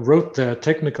wrote their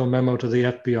technical memo to the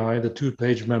FBI, the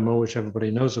 2-page memo, which everybody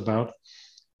knows about,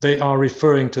 they are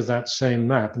referring to that same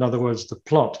map. In other words, the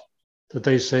plot that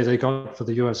they say they got for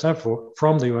the US Air Force,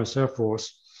 from the US Air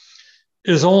Force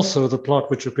is also the plot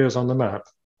which appears on the map,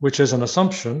 which is an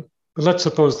assumption, but let's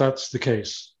suppose that's the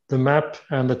case. The map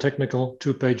and the technical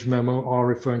 2-page memo are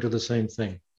referring to the same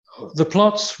thing. The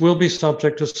plots will be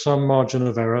subject to some margin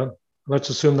of error. Let's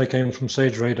assume they came from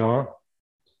Sage Radar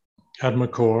at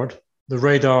McCord. The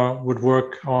radar would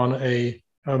work on a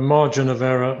margin of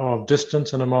error of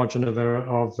distance and a margin of error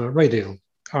of radial.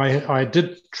 I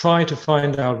did try to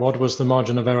find out what was the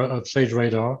margin of error of Sage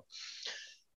Radar,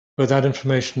 but that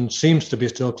information seems to be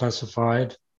still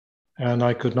classified, and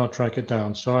I could not track it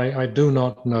down. So I do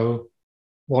not know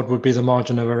what would be the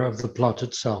margin of error of the plot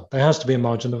itself. There has to be a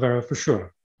margin of error for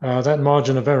sure. That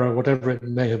margin of error, whatever it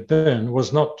may have been,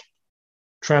 was not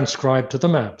transcribed to the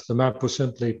map. The map was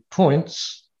simply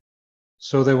points,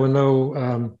 so there were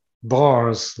no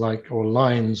bars or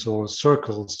lines or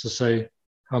circles to say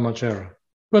how much error.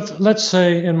 But let's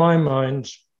say, in my mind,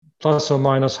 plus or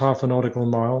minus half a nautical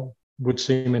mile would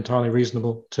seem entirely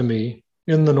reasonable to me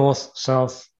in the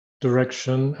north-south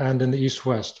direction and in the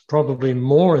east-west, probably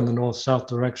more in the north-south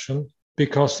direction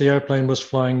because the airplane was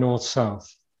flying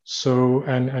north-south. So,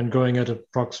 and going at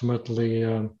approximately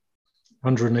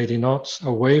 180 knots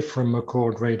away from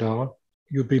McCord radar,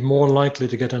 you'd be more likely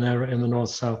to get an error in the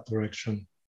north-south direction.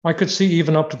 I could see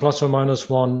even up to plus or minus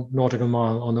 1 nautical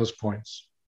mile on those points.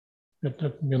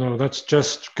 That's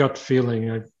just gut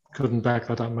feeling. I couldn't back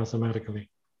that up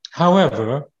mathematically.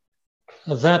 However,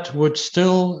 that would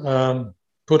still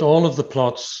put all of the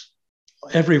plots,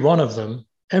 every one of them,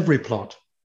 every plot,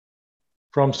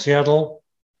 from Seattle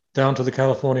down to the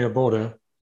California border,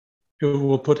 it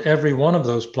will put every one of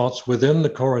those plots within the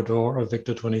corridor of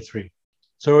Victor 23.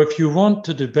 So if you want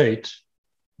to debate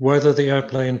whether the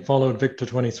airplane followed Victor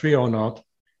 23 or not,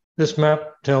 this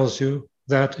map tells you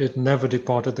that it never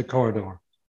departed the corridor.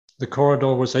 The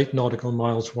corridor was 8 nautical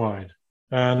miles wide.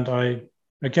 And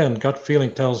again, gut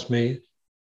feeling tells me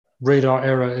radar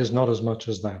error is not as much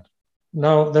as that.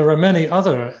 Now, there are many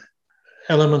other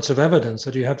elements of evidence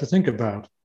that you have to think about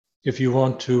if you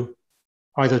want to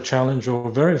either challenge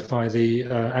or verify the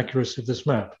accuracy of this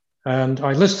map. And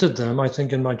I listed them, I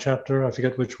think, in my chapter. I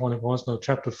forget which one it was. No,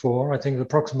 chapter 4. I think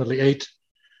approximately 8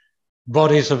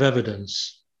 bodies of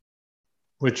evidence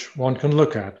which one can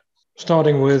look at,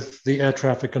 starting with the air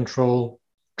traffic control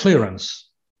clearance.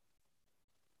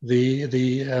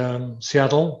 The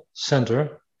Seattle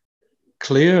Center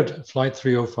cleared Flight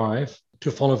 305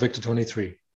 to follow Victor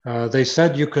 23. They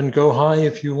said you can go high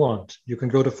if you want. You can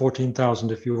go to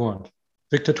 14,000 if you want.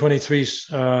 Victor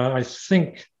 23's, I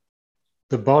think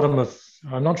the bottom of,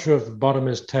 I'm not sure if the bottom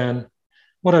is 10,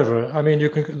 whatever. I mean,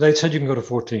 they said you can go to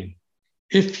 14.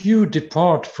 If you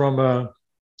depart from a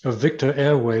Victor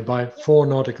airway by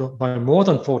more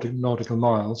than 40 nautical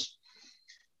miles,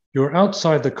 you're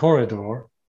outside the corridor.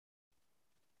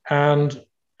 And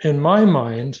in my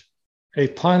mind, a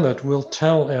pilot will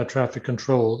tell air traffic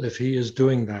control if he is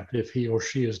doing that, if he or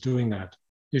she is doing that.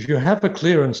 If you have a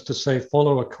clearance to say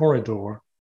follow a corridor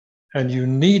and you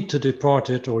need to depart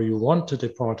it or you want to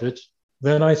depart it,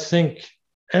 then I think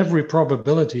every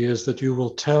probability is that you will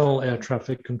tell air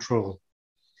traffic control.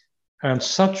 And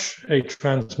such a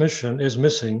transmission is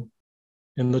missing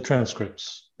in the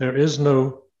transcripts. There is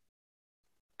no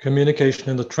communication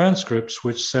in the transcripts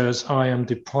which says, I am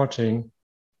departing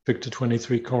Victor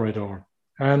 23 corridor.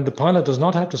 And the pilot does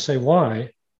not have to say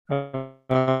why.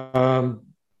 The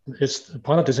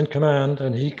pilot is in command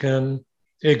and he can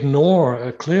ignore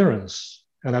a clearance.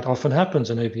 And that often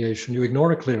happens in aviation. You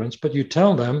ignore a clearance, but you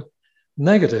tell them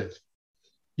negative.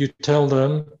 You tell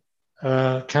them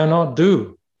cannot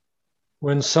do.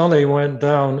 When Sully went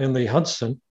down in the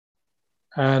Hudson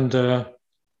and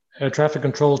air traffic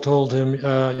control told him,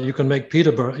 you can make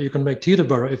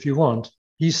Teterboro if you want.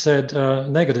 He said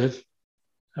negative,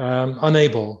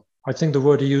 unable. I think the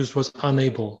word he used was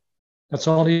unable. That's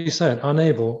all he said,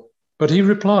 unable. But he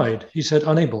replied, he said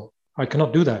unable. I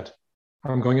cannot do that.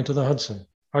 I'm going into the Hudson.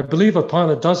 I believe a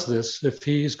pilot does this. If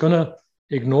he's going to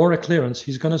ignore a clearance,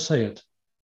 he's going to say it.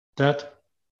 That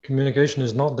communication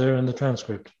is not there in the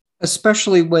transcript.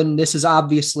 Especially when this is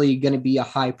obviously going to be a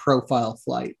high-profile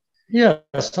flight.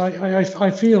 Yes,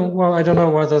 I feel, well, I don't know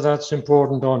whether that's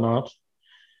important or not,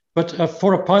 but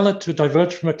for a pilot to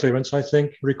diverge from a clearance, I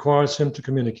think requires him to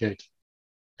communicate.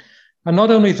 And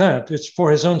not only that, it's for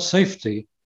his own safety.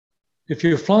 If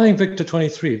you're flying Victor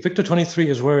 23, Victor 23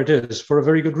 is where it is for a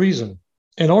very good reason.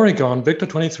 In Oregon, Victor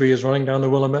 23 is running down the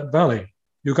Willamette Valley.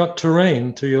 You got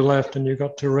terrain to your left and you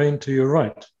got terrain to your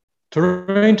right.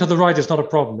 Terrain to the right is not a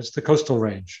problem. It's the coastal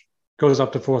range. It goes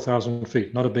up to 4,000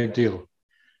 feet, not a big deal.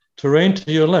 Terrain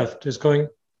to your left is going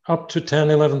up to 10,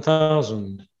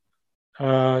 11,000.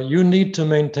 You need to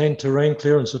maintain terrain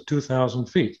clearance of 2,000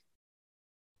 feet.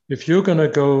 If you're going to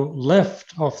go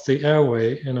left off the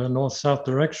airway in a north-south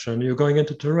direction, you're going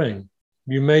into terrain.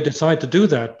 You may decide to do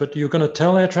that, but you're going to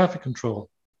tell air traffic control.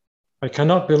 I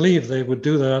cannot believe they would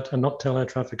do that and not tell air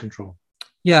traffic control.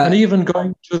 Yeah. And even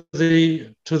going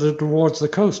towards the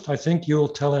coast, I think you'll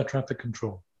tell air traffic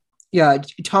control. Yeah,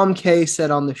 Tom Kay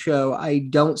said on the show, I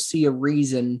don't see a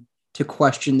reason to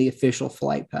question the official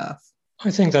flight path.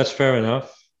 I think that's fair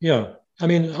enough. Yeah. I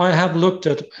mean, I have looked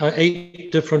at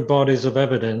 8 different bodies of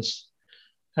evidence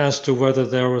as to whether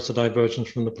there was a divergence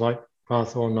from the flight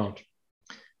path or not.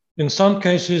 In some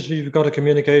cases, you've got a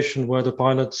communication where the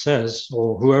pilot says,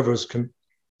 or whoever is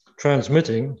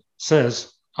transmitting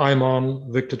says, I'm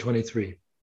on Victor 23.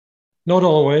 Not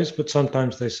always, but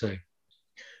sometimes they say.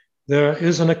 There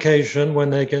is an occasion when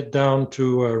they get down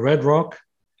to Red Rock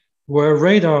where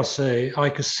radar say, I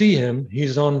can see him,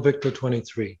 he's on Victor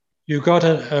 23. You got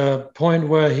a point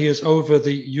where he is over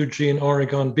the Eugene,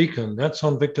 Oregon beacon. That's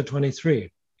on Victor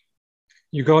 23.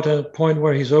 You got a point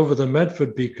where he's over the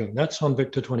Medford beacon. That's on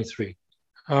Victor 23.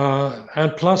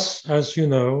 And plus, as you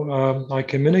know, I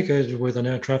communicated with an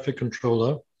air traffic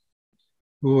controller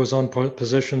who was on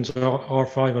positions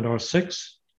R5 and R6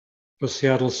 for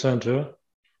Seattle Center.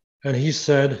 And he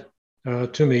said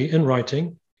to me in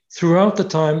writing, throughout the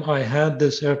time I had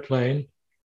this airplane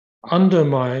under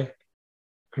my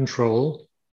control,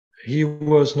 he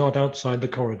was not outside the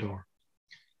corridor.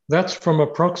 That's from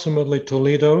approximately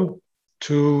Toledo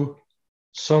to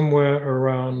somewhere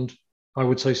around, I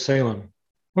would say, Salem.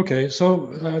 Okay, so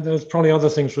there's probably other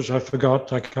things which I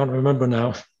forgot. I can't remember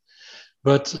now.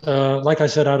 But like I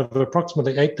said, out of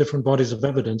approximately 8 different bodies of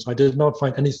evidence, I did not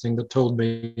find anything that told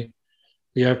me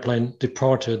the airplane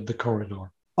departed the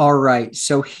corridor. All right,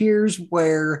 so here's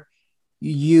where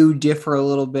you differ a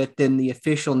little bit than the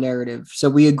official narrative. So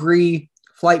we agree,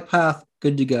 flight path,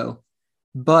 good to go.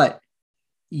 But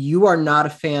you are not a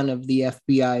fan of the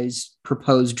FBI's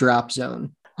proposed drop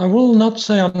zone. I will not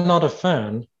say I'm not a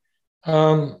fan.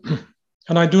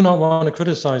 And I do not want to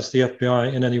criticize the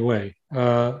FBI in any way.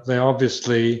 They're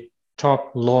obviously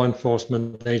top law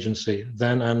enforcement agency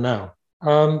then and now.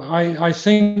 I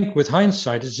think with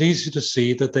hindsight, it's easy to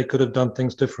see that they could have done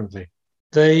things differently.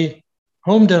 They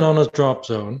homed in on a drop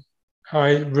zone,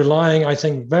 relying, I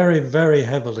think, very, very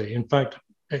heavily, in fact,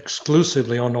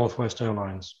 exclusively on Northwest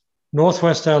Airlines.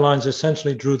 Northwest Airlines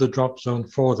essentially drew the drop zone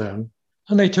for them,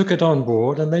 and they took it on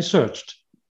board and they searched.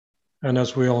 And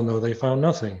as we all know, they found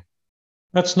nothing.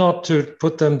 That's not to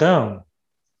put them down.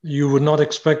 You would not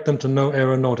expect them to know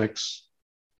aeronautics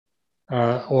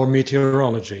or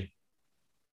meteorology.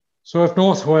 So if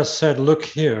Northwest said, look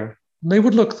here, they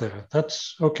would look there.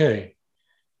 That's okay.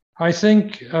 I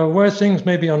think where things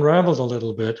maybe unraveled a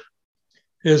little bit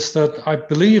is that I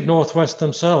believe Northwest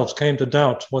themselves came to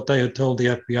doubt what they had told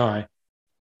the FBI.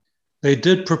 They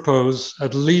did propose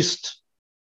at least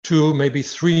 2, maybe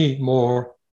 3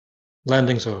 more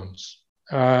landing zones.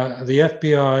 The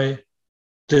FBI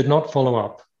did not follow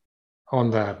up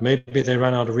on that. Maybe they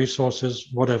ran out of resources,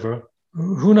 whatever.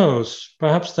 Who knows?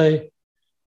 Perhaps there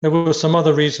was some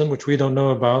other reason, which we don't know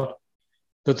about,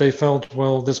 that they felt,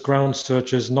 well, this ground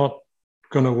search is not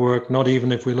going to work, not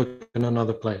even if we look in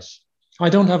another place. I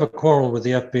don't have a quarrel with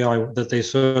the FBI that they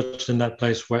searched in that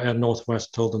place where Air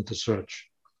Northwest told them to search.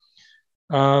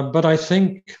 But I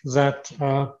think that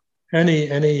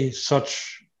any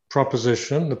such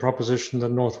proposition, the proposition that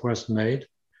Northwest made,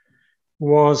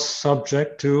 was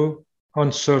subject to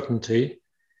uncertainty.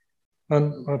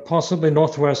 And possibly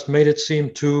Northwest made it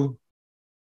seem too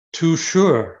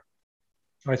sure.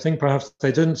 I think perhaps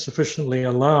they didn't sufficiently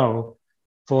allow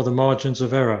for the margins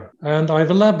of error. And I've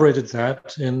elaborated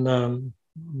that in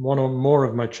one or more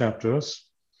of my chapters.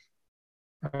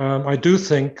 I do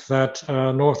think that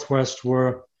Northwest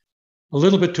were a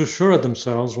little bit too sure of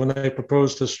themselves when they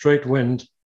proposed a straight wind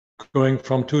going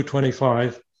from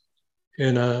 225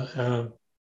 in a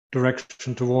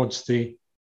direction towards the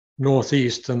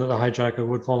northeast and that the hijacker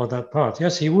would follow that path.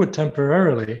 Yes, he would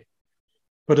temporarily,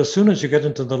 but as soon as you get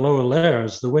into the lower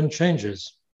layers, the wind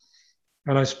changes.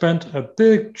 And I spent a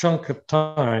big chunk of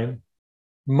time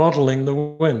modeling the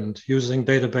wind using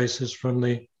databases from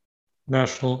the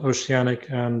National Oceanic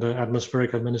and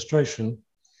Atmospheric Administration,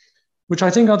 which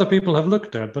I think other people have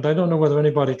looked at, but I don't know whether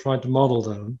anybody tried to model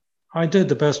them. I did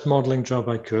the best modeling job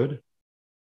I could.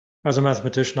 As a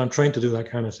mathematician, I'm trained to do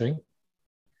that kind of thing.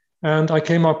 And I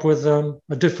came up with a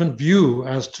different view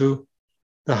as to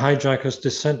the hijacker's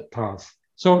descent path.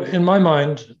 So in my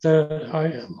mind,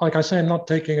 like I say, I'm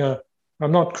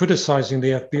not criticizing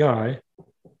the FBI,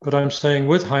 but I'm saying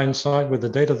with hindsight, with the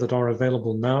data that are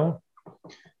available now,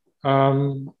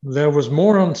 there was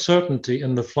more uncertainty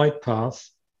in the flight path.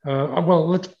 Well,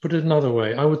 let's put it another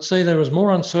way. I would say there was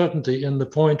more uncertainty in the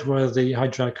point where the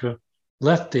hijacker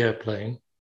left the airplane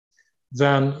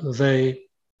than they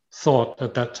thought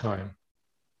at that time.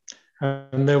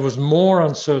 And there was more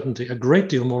uncertainty, a great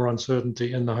deal more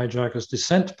uncertainty in the hijacker's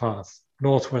descent path,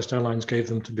 Northwest Airlines gave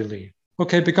them to believe.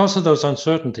 Okay, because of those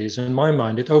uncertainties, in my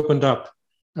mind, it opened up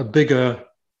a bigger,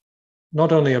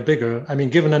 not only a bigger, I mean,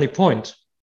 given any point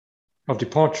of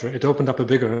departure, it opened up a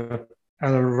bigger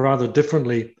and a rather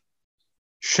differently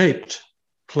shaped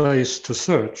place to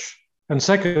search. And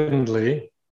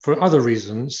secondly, for other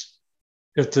reasons,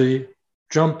 if the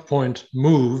jump point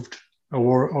moved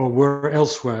or were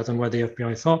elsewhere than where the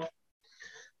FBI thought,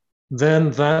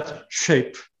 then that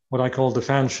shape, what I call the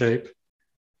fan shape,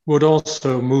 would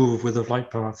also move with the flight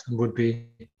path and would be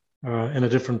in a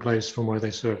different place from where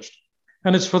they searched.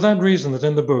 And it's for that reason that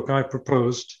in the book I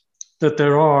proposed that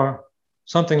there are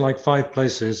something like 5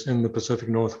 places in the Pacific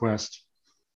Northwest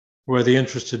where the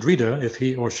interested reader, if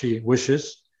he or she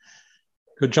wishes,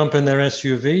 could jump in their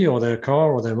SUV or their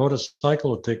car or their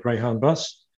motorcycle or take Greyhound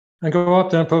bus and go up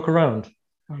there and poke around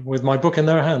with my book in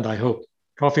their hand, I hope.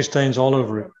 Coffee stains all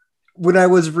over it. When I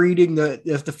was reading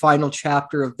the final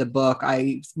chapter of the book,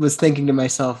 I was thinking to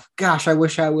myself, gosh, I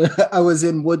wish I was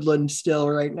in Woodland still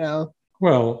right now.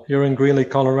 Well, you're in Greeley,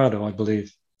 Colorado, I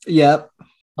believe. Yep.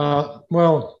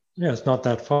 Well, yeah, it's not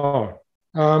that far.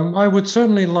 I would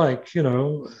certainly like,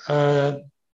 to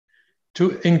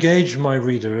engage my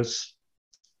readers.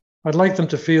 I'd like them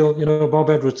to feel,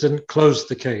 Bob Edwards didn't close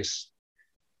the case.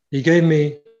 He gave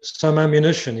me some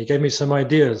ammunition. He gave me some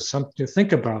ideas, something to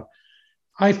think about.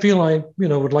 I feel I,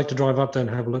 would like to drive up there and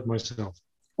have a look myself.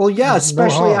 Well, yeah,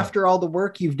 especially after all the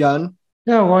work you've done.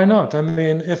 Yeah, why not? I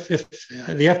mean, if the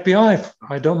FBI,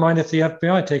 I don't mind if the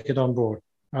FBI take it on board.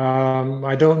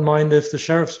 I don't mind if the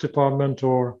sheriff's department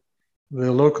or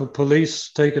the local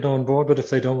police take it on board, but if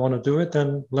they don't want to do it,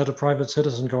 then let a private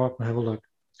citizen go up and have a look.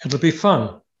 It'll be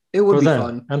fun. It would be them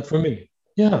fun. And for me.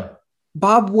 Yeah.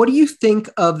 Bob, what do you think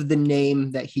of the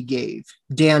name that he gave,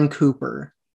 Dan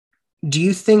Cooper? Do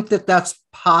you think that that's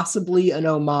possibly an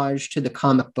homage to the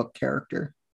comic book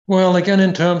character? Well, again,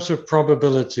 in terms of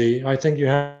probability, I think you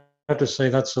have to say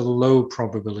that's a low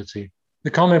probability.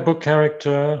 The comic book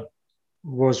character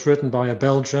was written by a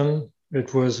Belgian.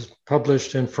 It was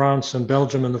published in France and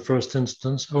Belgium in the first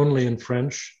instance, only in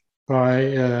French, by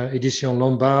Édition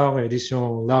Lombard,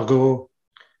 Édition Largo.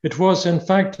 It was, in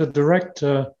fact, a direct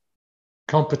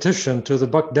competition to the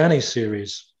Buck Danny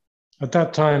series. At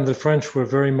that time, the French were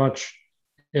very much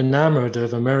enamored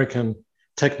of American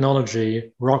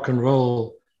technology, rock and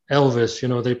roll,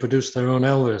 Elvis. They produced their own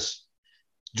Elvis,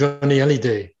 Johnny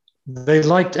Hallyday. They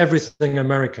liked everything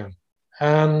American.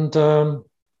 And the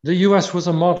US was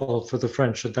a model for the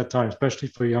French at that time, especially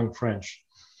for young French.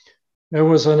 There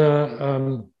was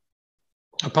a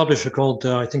publisher called,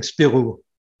 I think, Spirou,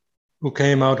 who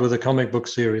came out with a comic book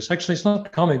series. Actually, it's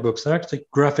not comic books, they're actually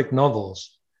graphic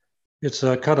novels. It's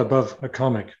a cut above a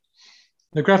comic.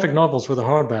 The graphic novels with a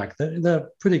hardback, they're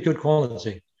pretty good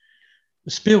quality.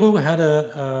 Spirou had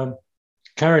a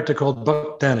character called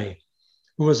Buck Danny,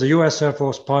 who was a US Air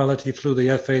Force pilot. He flew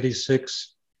the F-86.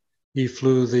 He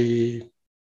flew the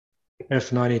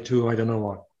F-92, I don't know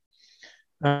what.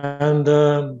 And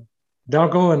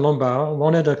Dargaud and Lombard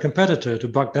wanted a competitor to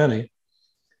Buck Danny.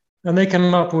 And they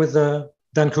came up with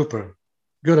Dan Cooper,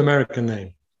 good American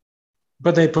name.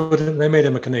 But they made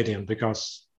him a Canadian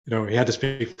because, he had to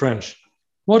speak French.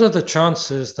 What are the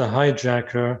chances the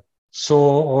hijacker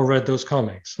saw or read those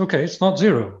comics? Okay, it's not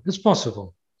zero, it's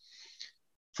possible.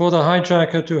 For the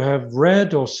hijacker to have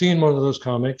read or seen one of those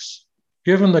comics,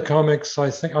 given the comics,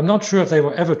 I'm not sure if they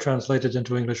were ever translated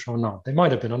into English or not. They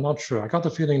might have been, I'm not sure. I got the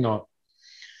feeling not.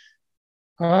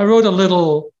 I wrote a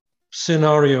little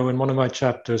scenario in one of my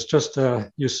chapters,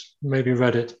 you maybe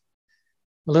read it,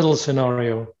 a little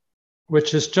scenario,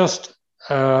 which is just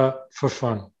for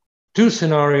fun. Two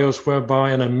scenarios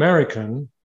whereby an American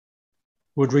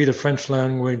would read a French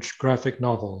language graphic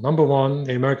novel. Number one,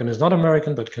 the American is not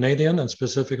American, but Canadian, and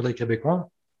specifically Québécois,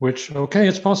 which, okay,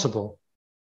 it's possible.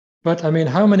 But I mean,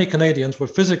 how many Canadians were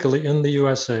physically in the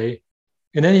USA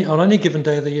on any given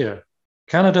day of the year?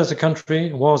 Canada was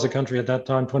a country at that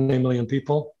time, 20 million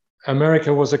people.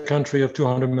 America was a country of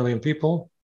 200 million people.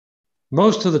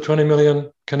 Most of the 20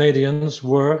 million Canadians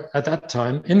were, at that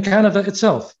time, in Canada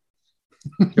itself.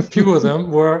 A few of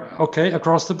them were, okay,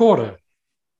 across the border.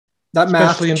 That math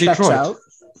especially in checks Detroit. out.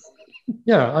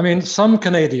 Yeah, I mean, some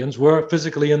Canadians were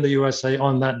physically in the USA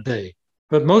on that day,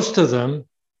 but most of them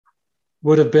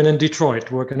would have been in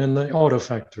Detroit, working in the auto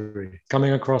factory,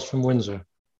 coming across from Windsor.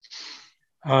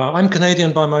 I'm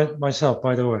Canadian by myself,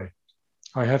 by the way.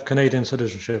 I have Canadian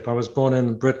citizenship. I was born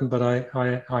in Britain, but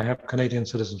I have Canadian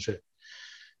citizenship.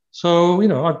 So,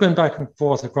 I've been back and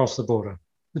forth across the border.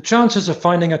 The chances of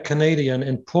finding a Canadian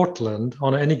in Portland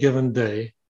on any given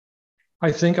day,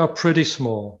 I think, are pretty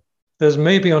small. There's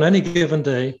maybe on any given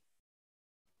day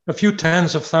a few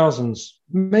tens of thousands,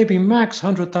 maybe max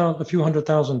a few hundred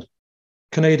thousand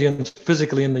Canadians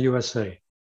physically in the USA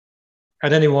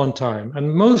at any one time.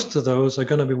 And most of those are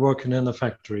going to be working in the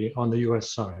factory on the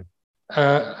US side.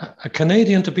 A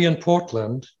Canadian to be in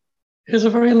Portland is a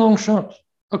very long shot.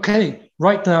 Okay,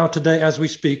 right now, today, as we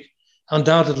speak,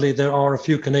 undoubtedly there are a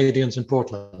few Canadians in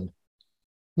Portland.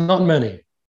 Not many.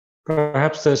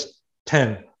 Perhaps there's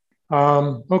 10.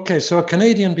 Okay, so a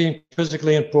Canadian being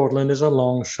physically in Portland is a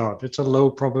long shot. It's a low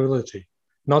probability.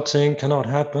 Not saying cannot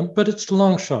happen, but it's a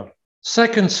long shot.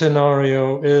 Second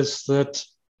scenario is that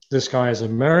this guy is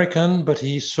American, but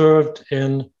he served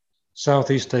in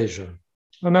Southeast Asia.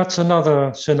 And that's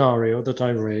another scenario that I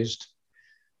raised.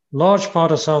 Large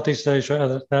part of Southeast Asia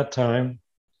at that time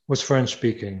was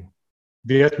French-speaking.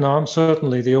 Vietnam,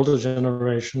 certainly the older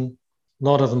generation, a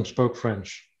lot of them spoke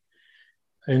French.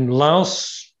 In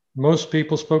Laos, most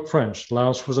people spoke French.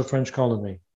 Laos was a French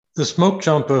colony. The smoke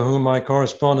jumper whom I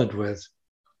corresponded with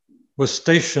was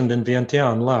stationed in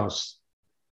Vientiane, Laos.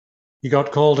 He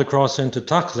got called across into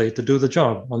Takli to do the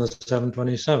job on the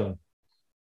 727.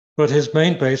 But his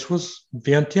main base was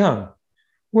Vientiane,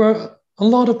 where a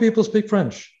lot of people speak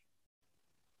French.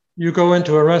 You go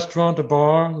into a restaurant, a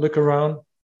bar, look around,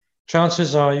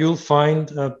 chances are you'll find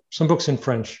some books in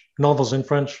French, novels in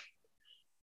French.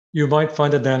 You might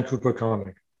find a Dan Cooper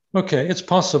comic. Okay, it's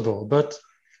possible, but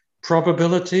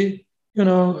probability,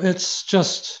 it's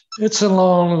a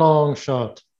long, long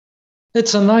shot.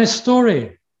 It's a nice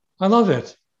story. I love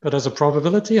it. But as a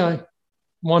probability, 1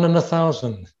 in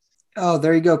 1,000. Oh,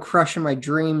 there you go, crushing my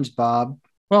dreams, Bob.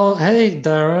 Well, hey,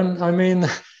 Darren, I mean,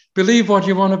 believe what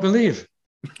you want to believe.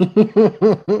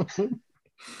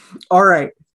 All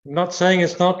right. I'm not saying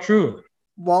it's not true.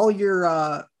 While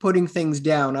you're putting things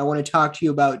down, I want to talk to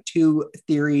you about two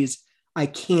theories I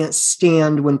can't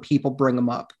stand when people bring them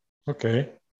up. Okay.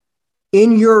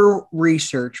 In your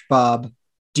research, Bob,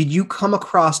 did you come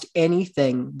across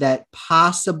anything that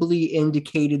possibly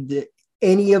indicated that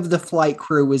any of the flight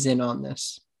crew was in on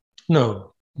this?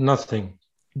 No, nothing.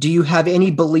 Do you have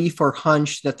any belief or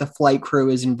hunch that the flight crew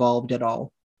is involved at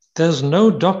all? There's no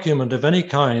document of any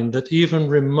kind that even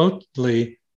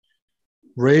remotely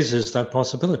raises that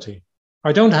possibility.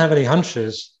 I don't have any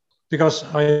hunches because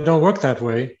I don't work that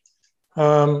way.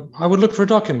 I would look for a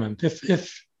document.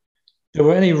 If there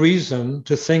were any reason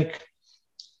to think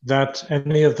that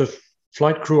any of the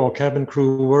flight crew or cabin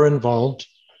crew were involved,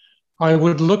 I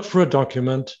would look for a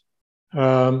document.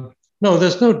 No,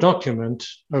 there's no document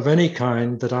of any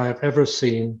kind that I have ever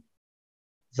seen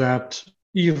that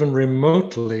even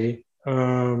remotely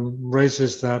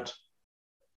raises that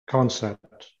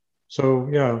concept. So,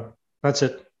 yeah, that's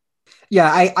it.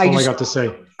 Yeah, I got to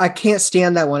say. I can't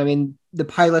stand that one. I mean, the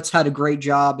pilots had a great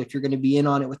job. If you're going to be in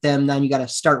on it with them, then you got to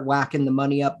start whacking the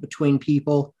money up between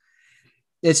people.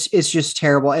 It's just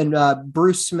terrible. And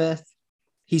Bruce Smith,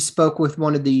 he spoke with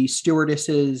one of the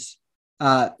stewardesses'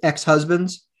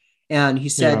 ex-husbands, and he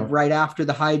said right after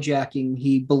the hijacking,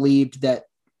 he believed that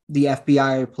the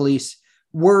FBI or police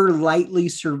were lightly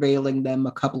surveilling them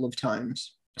a couple of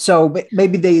times. So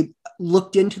maybe they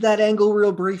looked into that angle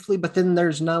real briefly, but then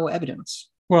there's no evidence.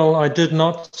 Well, I did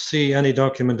not see any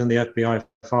document in the FBI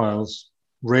files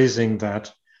raising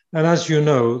that. And as you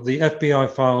know, the FBI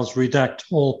files redact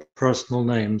all personal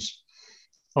names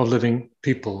of living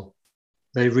people.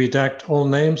 They redact all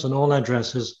names and all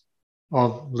addresses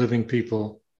of living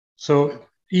people. So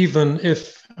even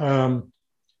if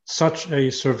such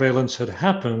a surveillance had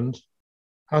happened,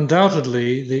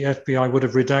 undoubtedly the FBI would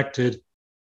have redacted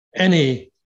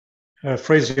any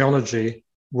phraseology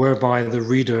whereby the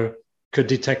reader could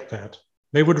detect that.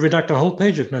 They would redact a whole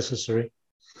page if necessary.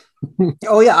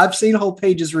 Oh yeah, I've seen whole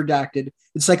pages redacted.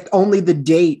 It's like only the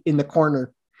date in the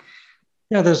corner.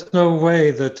 Yeah, there's no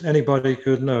way that anybody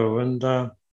could know. And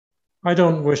I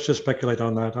don't wish to speculate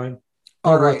on that. All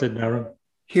Not right. worth it, Darren.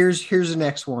 Here's the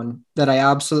next one that I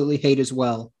absolutely hate as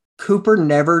well. Cooper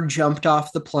never jumped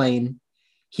off the plane.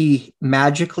 He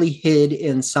magically hid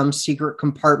in some secret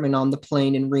compartment on the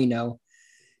plane in Reno.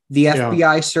 The Yeah.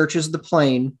 FBI searches the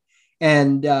plane,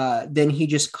 and then he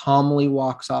just calmly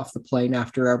walks off the plane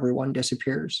after everyone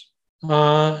disappears.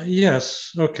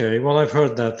 Yes. Okay. Well, I've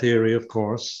heard that theory, of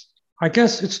course. I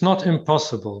guess it's not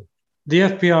impossible. The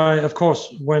FBI, of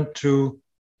course, went to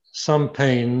some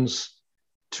pains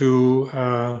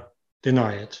to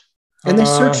deny it. And they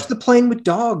searched the plane with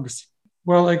dogs.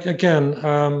 Well, again,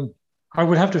 I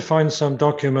would have to find some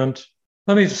document.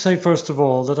 Let me say first of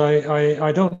all that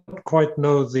I don't quite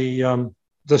know the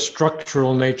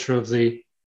structural nature of the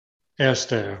air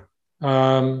stair.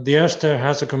 The air stair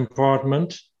has a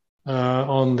compartment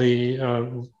on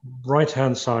the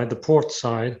right-hand side, the port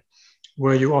side,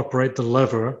 where you operate the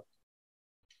lever,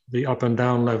 the up and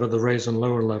down lever, the raise and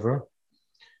lower lever.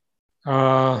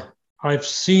 I've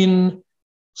seen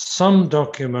some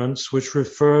documents which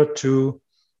refer to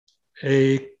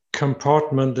a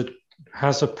compartment that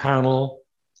has a panel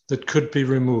that could be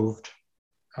removed.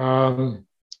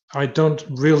 I don't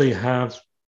really have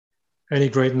any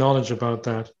great knowledge about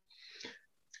that.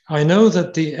 I know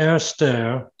that the air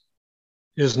stair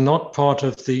is not part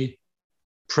of the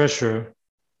pressure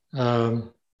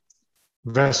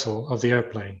vessel of the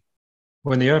airplane.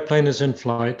 When the airplane is in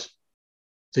flight,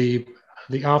 the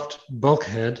aft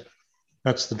bulkhead,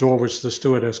 that's the door which the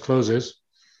stewardess closes,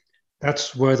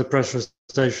 that's where the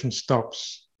pressurization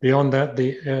stops. Beyond that,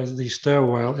 the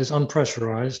stairwell is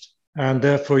unpressurized, and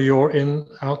therefore you're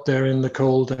out there in the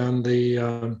cold and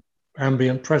the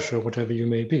ambient pressure, whatever you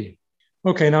may be.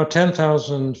 Okay, now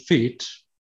 10,000 feet,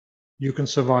 you can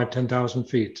survive 10,000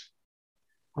 feet.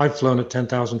 I've flown at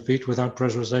 10,000 feet without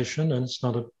pressurization, and it's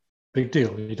not a big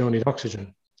deal. You don't need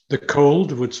oxygen. The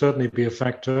cold would certainly be a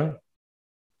factor.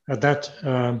 At that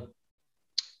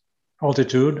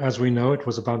altitude, as we know, it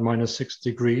was about -6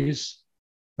 degrees.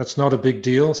 That's not a big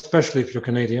deal, especially if you're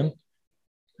Canadian.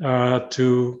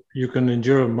 You can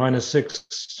endure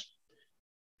 -6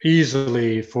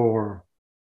 easily for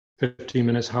 15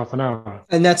 minutes, half an hour.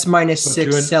 And that's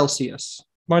 -6 Celsius.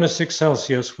 -6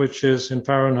 Celsius, which is in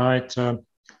Fahrenheit.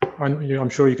 I'm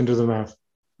sure you can do the math.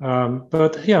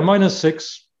 But yeah,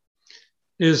 -6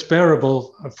 is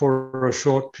bearable for a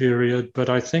short period. But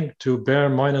I think to bear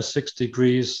 -6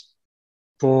 degrees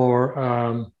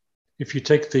for, if you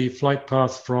take the flight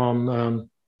path from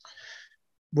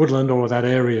Woodland or that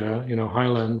area,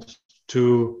 Highland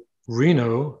to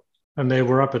Reno, and they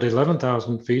were up at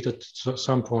 11,000 feet at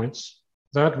some points,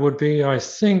 that would be, I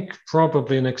think,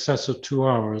 probably in excess of 2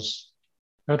 hours.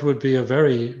 That would be a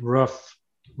very rough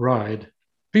ride.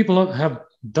 People have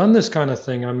done this kind of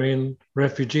thing. I mean,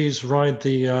 refugees ride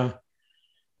the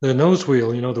nose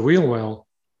wheel, the wheel well,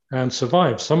 and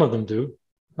survive. Some of them do.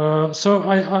 So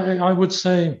I would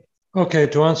say, okay,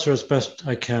 to answer as best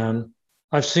I can,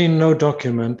 I've seen no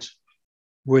document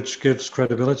which gives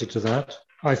credibility to that.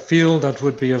 I feel that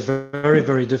would be a very,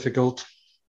 very difficult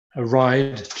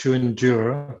ride to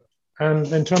endure. And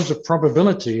in terms of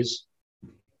probabilities,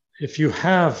 if you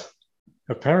have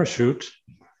a parachute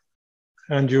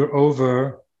and you're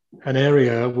over an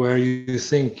area where you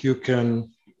think you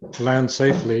can land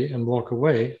safely and walk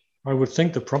away, I would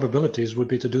think the probabilities would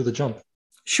be to do the jump.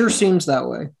 Sure seems that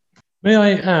way. May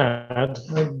I add,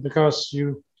 because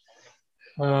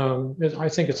I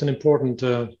think it's an important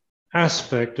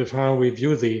aspect of how we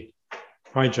view the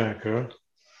hijacker.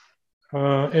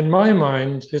 In my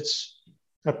mind, it's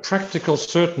a practical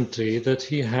certainty that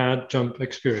he had jump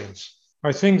experience.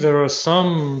 I think there are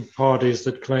some parties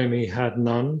that claim he had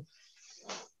none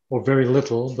or very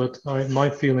little, but my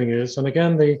feeling is, and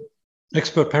again, the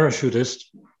expert parachutist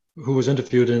who was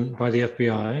interviewed by the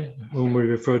FBI, whom we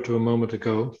referred to a moment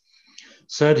ago,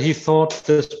 said he thought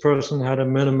this person had a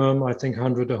minimum, I think,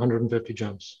 100 to 150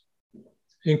 jumps,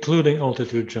 including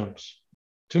altitude jumps.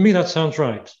 To me, that sounds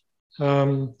right.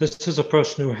 This is a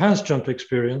person who has jump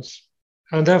experience,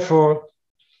 and therefore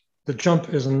the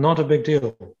jump is not a big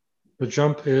deal. The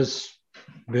jump is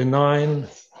benign,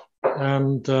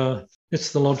 and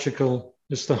it's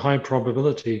the high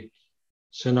probability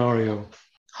scenario.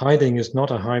 Hiding is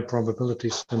not a high probability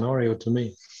scenario to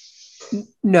me.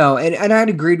 No, and I'd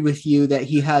agreed with you that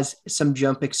he has some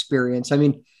jump experience. I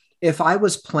mean, if I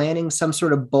was planning some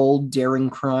sort of bold, daring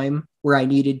crime where I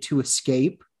needed to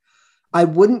escape, I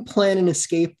wouldn't plan an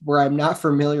escape where I'm not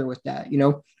familiar with that.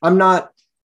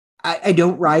 I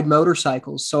don't ride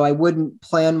motorcycles, so I wouldn't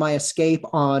plan my escape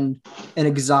on an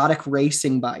exotic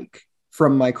racing bike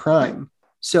from my crime.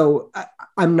 So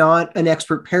I'm not an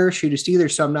expert parachutist either,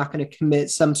 so I'm not going to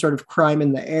commit some sort of crime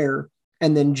in the air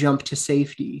and then jump to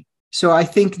safety. So I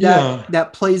think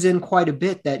that plays in quite a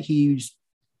bit, that he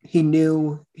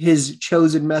knew his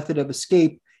chosen method of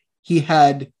escape he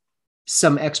had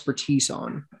some expertise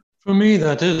on. For me,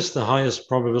 that is the highest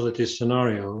probability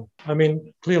scenario. I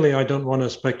mean, clearly, I don't want to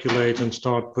speculate and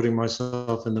start putting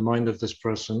myself in the mind of this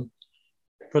person.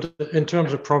 But in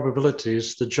terms of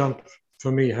probabilities, the jump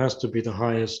for me has to be the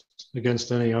highest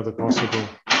against any other possible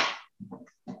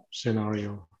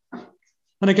scenario.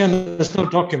 And again, there's no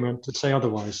document to say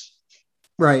otherwise.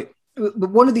 Right.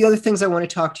 But one of the other things I want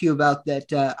to talk to you about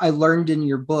that I learned in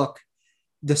your book,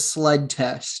 the sled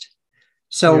test.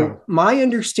 So my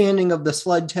understanding of the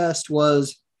sled test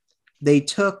was they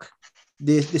took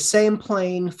the same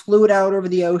plane, flew it out over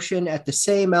the ocean at the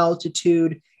same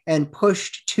altitude, and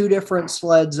pushed two different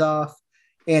sleds off,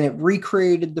 and it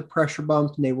recreated the pressure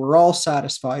bump, and they were all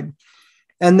satisfied.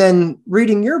 And then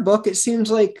reading your book, it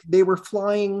seems like they were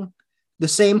flying the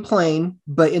same plane,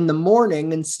 but in the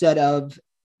morning instead of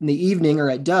in the evening or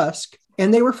at dusk,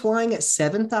 and they were flying at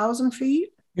 7,000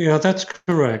 feet? Yeah, that's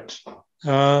correct.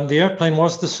 The airplane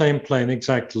was the same plane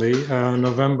exactly,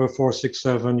 November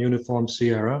 467 Uniform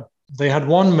Sierra. They had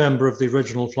one member of the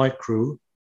original flight crew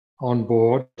on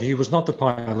board. He was not the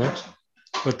pilot,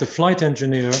 but the flight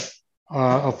engineer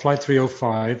of Flight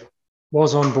 305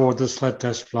 was on board the sled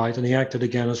test flight, and he acted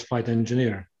again as flight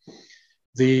engineer.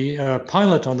 The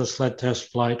pilot on the sled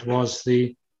test flight was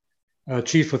the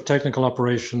Chief of Technical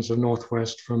Operations of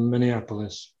Northwest from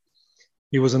Minneapolis.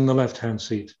 He was in the left-hand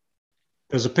seat.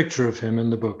 There's a picture of him in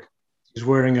the book. He's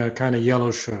wearing a kind of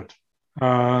yellow shirt.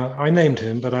 I named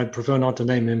him, but I'd prefer not to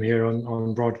name him here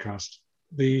on broadcast.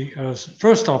 The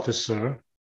first officer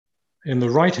in the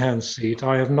right-hand seat,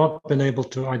 I have not been able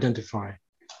to identify.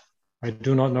 I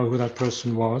do not know who that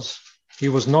person was. He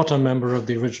was not a member of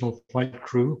the original flight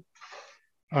crew.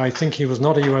 I think he was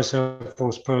not a US Air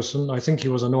Force person. I think he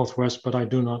was a Northwest, but I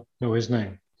do not know his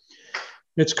name.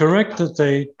 It's correct that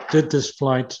they did this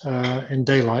flight in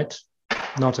daylight,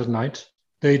 not at night.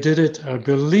 They did it, I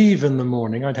believe, in the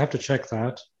morning. I'd have to check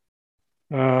that.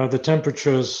 The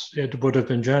temperatures, it would have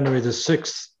been January the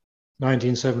 6th,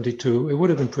 1972. It would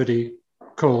have been pretty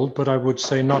cold, but I would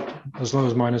say not as low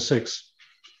as -6.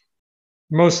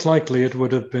 Most likely it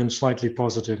would have been slightly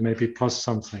positive, maybe plus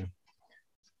something.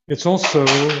 It's also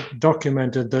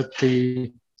documented that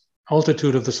the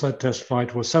altitude of the sled test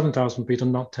flight was 7,000 feet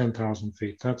and not 10,000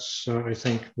 feet. That's, I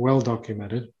think, well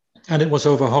documented. And it was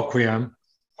over Hoquiam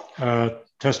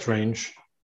test range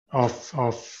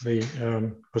off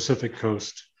the Pacific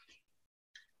coast,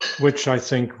 which I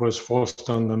think was forced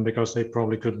on them because they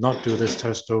probably could not do this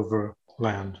test over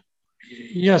land.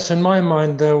 Yes, in my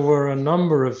mind, there were a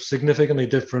number of significantly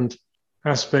different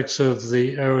aspects of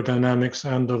the aerodynamics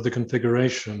and of the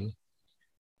configuration.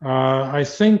 I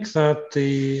think that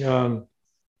the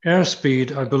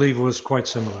airspeed, I believe, was quite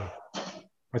similar.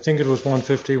 I think it was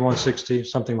 150, 160,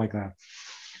 something like that.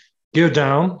 Gear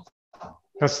down,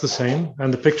 that's the same,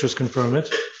 and the pictures confirm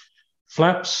it.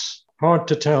 Flaps, hard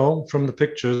to tell from the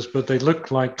pictures, but they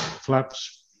look like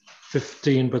flaps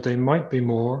 15, but they might be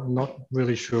more, I'm not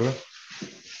really sure.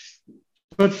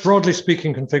 But broadly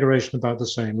speaking, configuration about the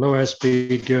same. Low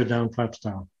airspeed, gear down, flaps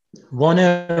down. One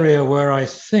area where I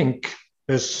think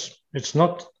it's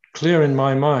not clear in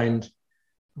my mind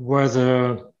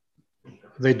whether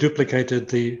they duplicated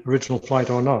the original flight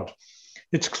or not.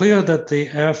 It's clear that the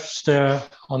aft stair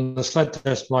on the sled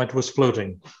test flight was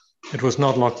floating. It was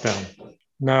not locked down.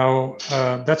 Now,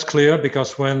 that's clear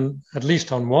because when, at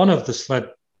least on one of the sled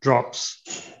drops,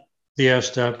 the air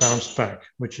stair bounced back,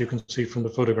 which you can see from the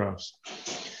photographs.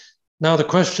 Now, the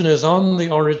question is, on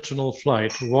the original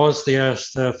flight, was the air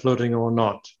stair floating or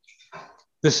not?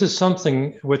 This is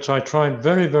something which I tried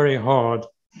very, very hard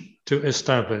to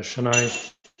establish, and I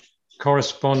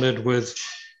corresponded with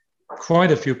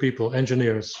quite a few people,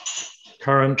 engineers,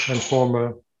 current and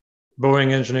former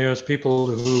Boeing engineers, people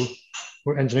who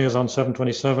were engineers on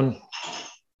 727,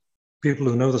 people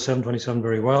who know the 727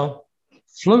 very well.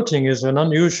 Floating is an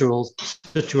unusual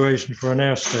situation for an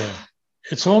air stair.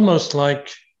 It's almost like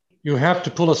you have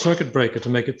to pull a circuit breaker to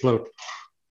make it float.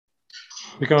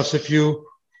 Because if you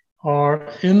are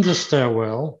in the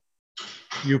stairwell,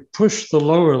 you push the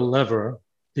lower lever,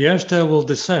 the air stair will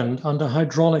descend under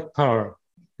hydraulic power.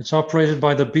 It's operated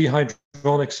by the B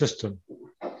hydraulic system.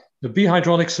 The B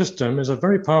hydraulic system is a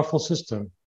very powerful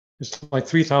system. It's like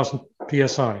 3,000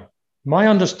 PSI. My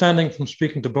understanding from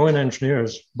speaking to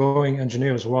Boeing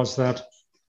engineers was that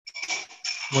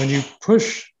when you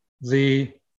push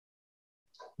the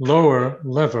lower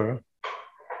lever,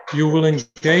 you will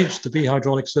engage the B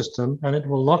hydraulic system and it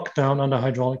will lock down under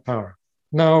hydraulic power.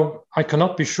 Now, I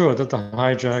cannot be sure that the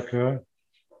hijacker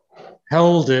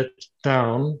held it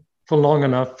down for long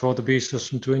enough for the B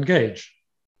system to engage.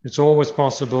 It's always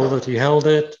possible that he held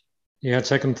it, he had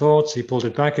second thoughts, he pulled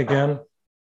it back again.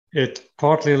 It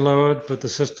partly lowered, but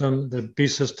the B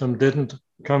system didn't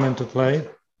come into play.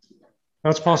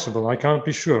 That's possible. I can't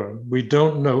be sure. We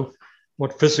don't know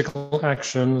what physical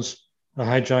actions the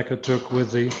hijacker took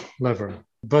with the lever.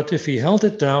 But if he held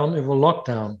it down, it will lock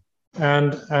down.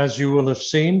 And as you will have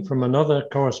seen from another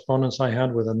correspondence I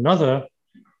had with another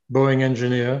Boeing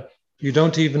engineer, you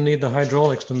don't even need the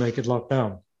hydraulics to make it lock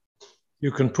down.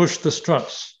 You can push the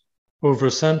struts over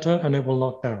center and it will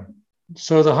lock down.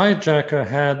 So the hijacker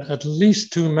had at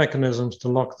least two mechanisms to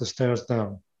lock the stairs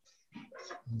down.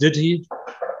 Did he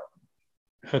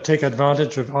take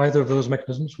advantage of either of those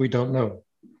mechanisms? We don't know.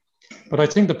 But I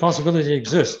think the possibility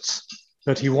exists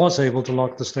that he was able to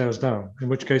lock the stairs down, in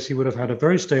which case he would have had a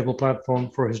very stable platform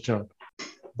for his jump.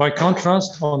 By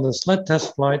contrast, on the sled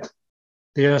test flight,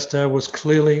 the air stair was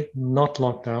clearly not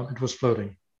locked down, it was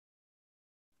floating.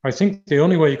 I think the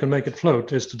only way you can make it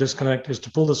float is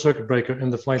to pull the circuit breaker in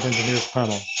the flight engineer's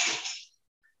panel.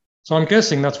 So I'm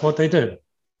guessing that's what they did.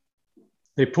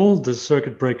 They pulled the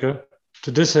circuit breaker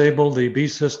to disable the B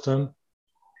system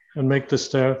and make the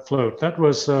stair float.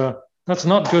 That's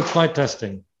not good flight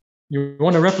testing. You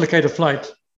want to replicate a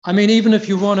flight. I mean, even if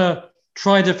you want to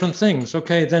try different things,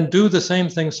 okay, then do the same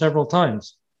thing several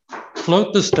times.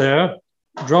 Float the stair,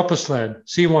 drop a sled,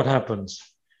 see what happens.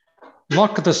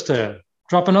 Lock the stair,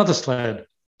 drop another sled,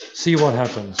 see what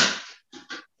happens.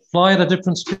 Fly at a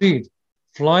different speed,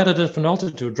 fly at a different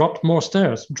altitude, drop more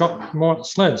stairs, drop more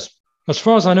sleds. As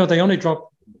far as I know, they only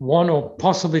dropped one or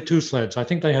possibly two sleds. I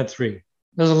think they had three.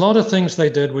 There's a lot of things they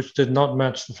did which did not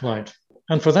match the flight.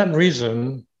 And for that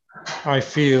reason,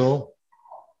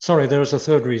 there's a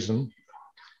third reason.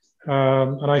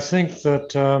 And I think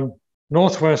that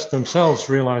Northwest themselves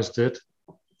realized it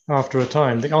after a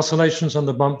time. The oscillations on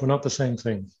the bump were not the same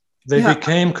thing. They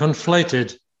became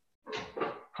conflated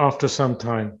after some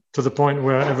time to the point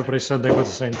where everybody said they were the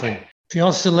same thing. The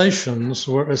oscillations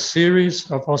were a series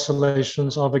of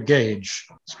oscillations of a gauge,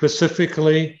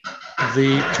 specifically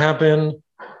the cabin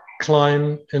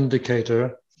climb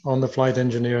indicator on the flight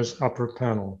engineer's upper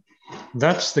panel.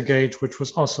 That's the gauge which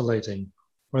was oscillating.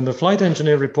 When the flight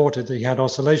engineer reported that he had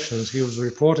oscillations, he was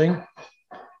reporting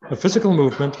the physical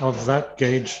movement of that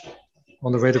gauge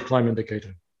on the rate of climb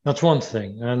indicator. That's one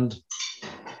thing. And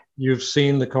you've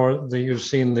seen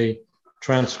the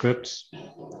transcripts.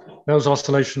 Those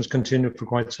oscillations continued for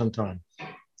quite some time.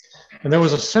 And there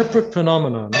was a separate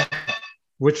phenomenon,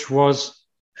 which was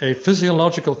a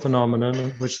physiological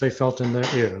phenomenon which they felt in their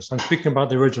ears. I'm speaking about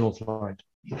the original flight,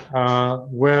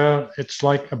 where it's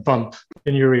like a bump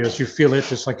in your ears. You feel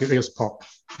it, it's like your ears pop.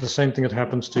 The same thing that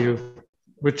happens to you,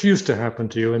 which used to happen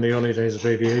to you in the early days of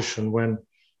aviation when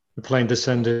the plane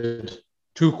descended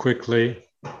too quickly.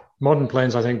 Modern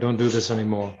planes, I think, don't do this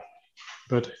anymore.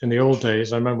 But in the old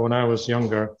days, I remember when I was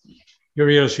younger, your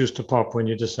ears used to pop when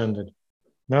you descended.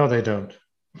 Now they don't.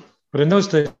 But in those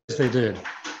days, they did.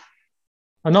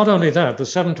 And not only that, the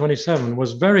 727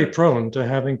 was very prone to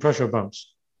having pressure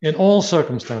bumps in all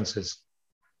circumstances.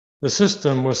 The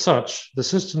system was such, the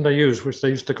system they used, which they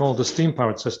used to call the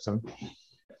steam-powered system,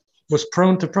 was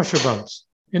prone to pressure bumps.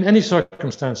 In any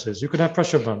circumstances, you could have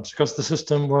pressure bumps because the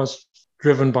system was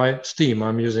driven by steam.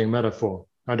 I'm using metaphor.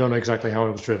 I don't know exactly how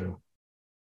it was driven,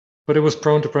 but it was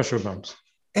prone to pressure bumps.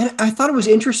 And I thought it was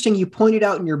interesting. You pointed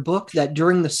out in your book that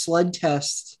during the sled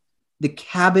tests, the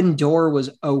cabin door was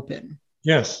open.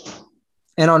 Yes.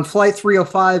 And on Flight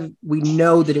 305, we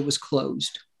know that it was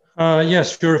closed.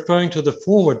 Yes, you're referring to the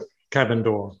forward cabin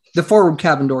door. The forward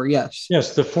cabin door, yes.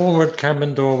 Yes, the forward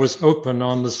cabin door was open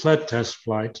on the sled test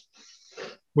flight,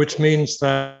 which means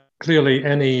that clearly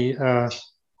any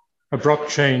abrupt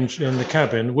change in the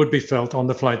cabin would be felt on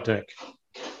the flight deck.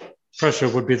 Pressure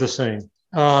would be the same.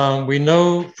 We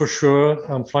know for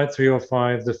sure on Flight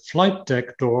 305, the flight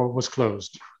deck door was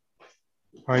closed.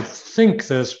 I think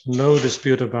there's no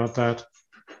dispute about that.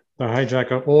 The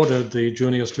hijacker ordered the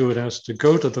junior stewardess to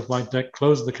go to the flight deck,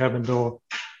 close the cabin door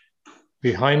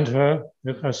behind her,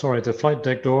 the flight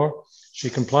deck door. She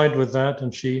complied with that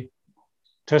and she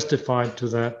testified to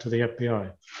that to the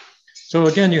FBI. So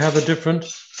again, you have a different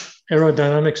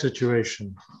aerodynamic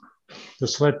situation. The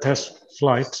sled test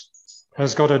flight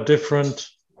has got a different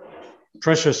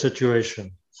pressure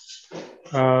situation.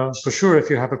 For sure, if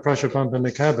you have a pressure bump in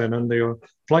the cabin and your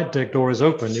flight deck door is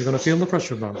open, you're going to feel the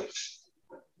pressure bump.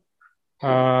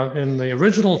 In the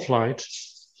original flight,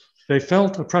 they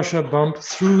felt a pressure bump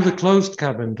through the closed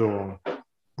cabin door,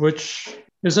 which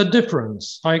is a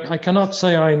difference. I cannot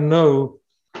say I know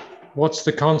what's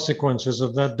the consequences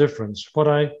of that difference. What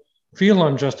I feel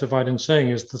I'm justified in saying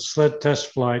is the sled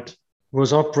test flight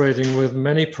was operating with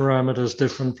many parameters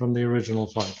different from the original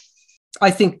flight.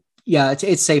 I think, yeah,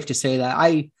 it's safe to say that.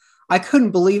 I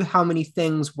couldn't believe how many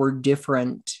things were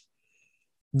different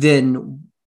than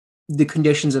the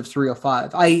conditions of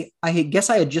 305. I guess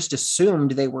I had just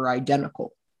assumed they were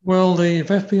identical. Well, the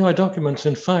FBI documents,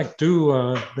 in fact,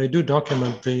 do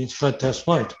document the sled test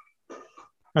flight.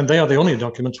 And they are the only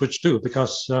documents which do,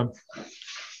 because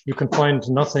you can find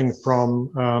nothing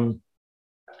from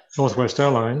Northwest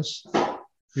Airlines.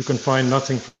 You can find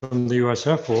nothing from the US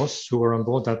Air Force, who were on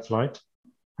board that flight.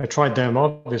 I tried them,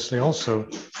 obviously, also.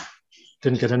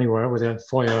 Didn't get anywhere with their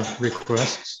FOIA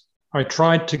requests. I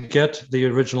tried to get the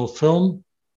original film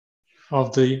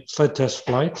of the sled test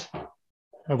flight,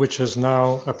 which has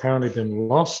now apparently been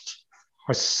lost.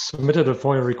 I submitted a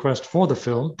FOIA request for the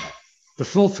film, the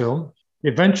full film.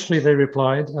 Eventually they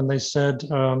replied and they said,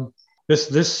 this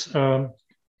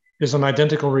is an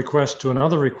identical request to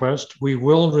another request. We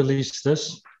will release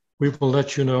this. We will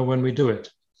let you know when we do it.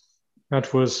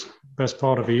 That was best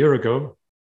part of a year ago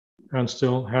and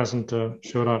still hasn't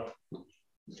showed up.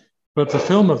 But the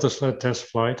film of the sled test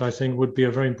flight, I think, would be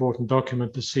a very important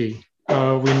document to see.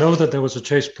 We know that there was a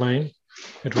chase plane.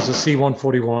 It was a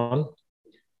C-141.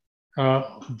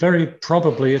 Very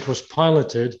probably it was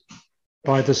piloted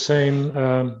by the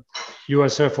same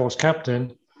US Air Force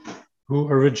captain who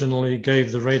originally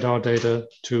gave the radar data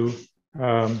to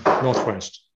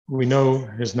Northwest. We know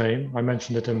his name. I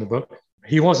mentioned it in the book.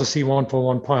 He was a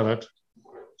C-141 pilot.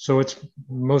 So it's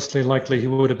mostly likely he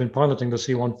would have been piloting the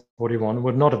C-141,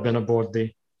 would not have been aboard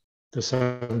the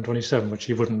 727, which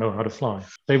he wouldn't know how to fly.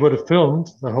 They would have filmed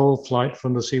the whole flight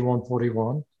from the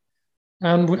C-141.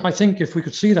 And I think if we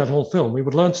could see that whole film, we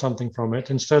would learn something from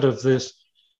it instead of this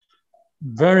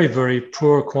very, very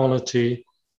poor quality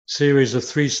series of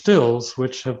 3 stills,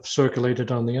 which have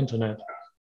circulated on the internet.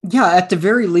 Yeah, at the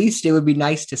very least, it would be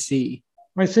nice to see.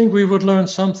 I think we would learn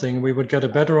something. We would get a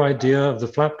better idea of the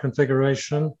flap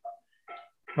configuration.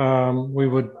 We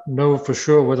would know for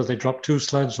sure whether they dropped 2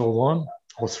 sleds or 1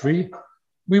 or 3.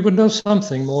 We would know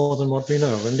something more than what we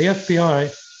know. And the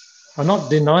FBI are not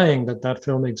denying that that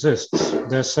film exists.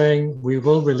 They're saying we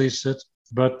will release it,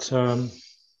 but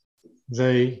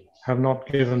they have not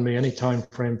given me any time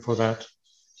frame for that.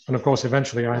 And of course,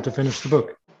 eventually I had to finish the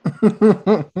book.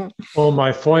 All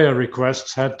my FOIA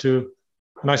requests had to,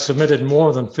 and I submitted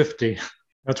more than 50.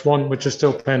 That's one which is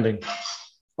still pending.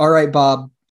 All right, Bob,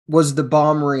 was the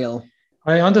bomb real?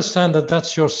 I understand that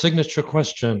that's your signature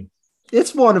question.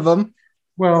 It's one of them.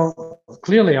 Well,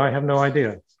 clearly I have no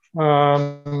idea.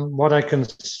 What I can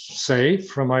say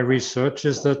from my research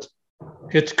is that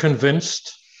it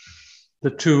convinced the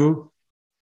 2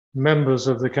 members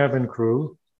of the cabin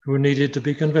crew who needed to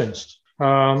be convinced.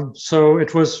 So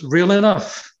it was real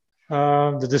enough.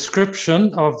 The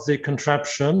description of the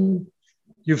contraption,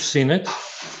 you've seen it.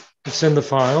 It's in the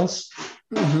files.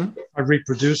 Mm-hmm. I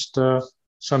reproduced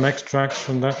some extracts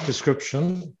from that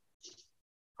description.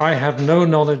 I have no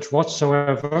knowledge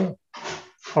whatsoever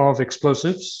of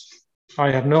explosives.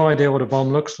 I have no idea what a bomb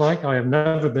looks like. I have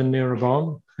never been near a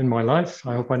bomb in my life.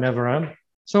 I hope I never am.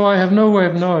 So I have no way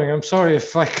of knowing. I'm sorry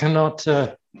if I cannot,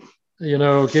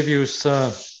 give you,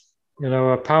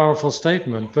 a powerful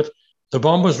statement. But the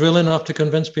bomb was real enough to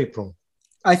convince people.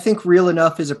 I think real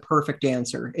enough is a perfect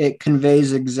answer. It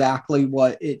conveys exactly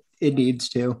what it needs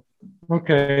to.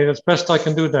 Okay, that's best I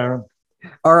can do, Darren.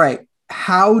 All right.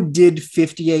 How did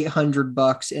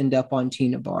 $5,800 end up on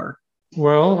Tina Bar?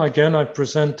 Well, again, I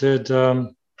presented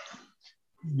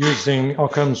using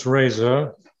Occam's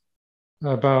razor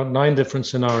about 9 different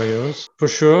scenarios, for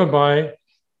sure by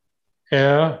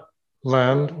air,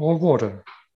 land, or water,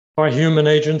 by human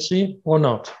agency or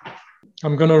not.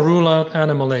 I'm going to rule out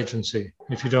animal agency,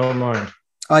 if you don't mind.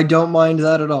 I don't mind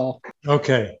that at all.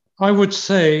 Okay. I would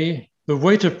say the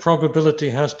weighted probability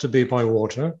has to be by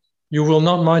water. You will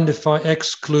not mind if I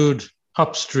exclude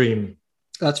upstream.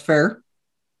 That's fair.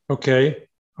 Okay.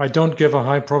 I don't give a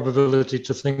high probability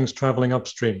to things traveling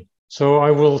upstream. So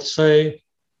I will say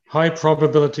high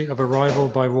probability of arrival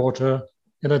by water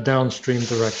in a downstream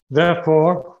direction.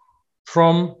 Therefore,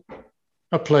 from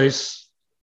a place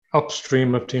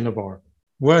upstream of Tina Bar.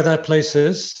 Where that place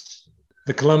is,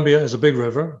 the Columbia is a big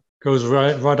river, goes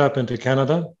right up into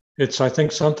Canada. It's, I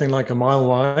think, something like a mile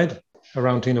wide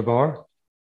around Tina Bar.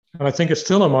 And I think it's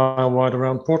still a mile wide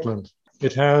around Portland.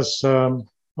 It has a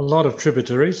lot of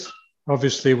tributaries.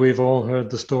 Obviously, we've all heard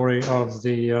the story of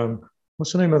the,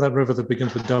 what's the name of that river that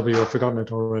begins with W? I've forgotten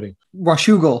it already.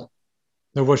 Washougal.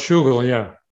 The Washougal,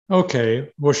 yeah.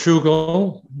 Okay,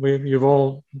 Washougal, you've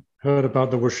all heard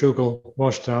about the Washougal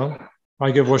washdown.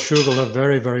 I give Washougal a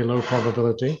very, very low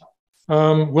probability.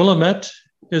 Willamette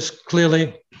is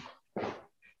clearly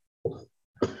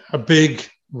a big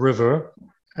river,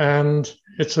 and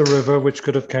it's a river which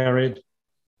could have carried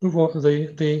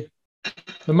the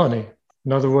money.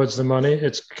 In other words, the money,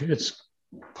 it's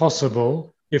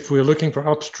possible, if we're looking for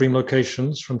upstream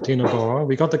locations from Tina Bar,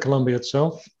 we got the Columbia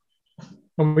itself,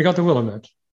 and we got the Willamette.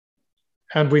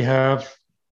 And we have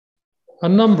a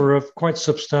number of quite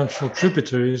substantial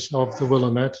tributaries of the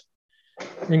Willamette,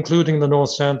 including the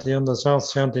North Santiam, the South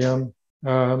Santiam,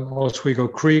 Oswego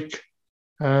Creek,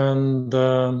 and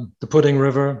the Pudding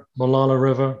River, Molalla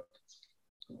River,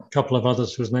 a couple of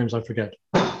others whose names I forget,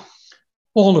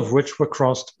 all of which were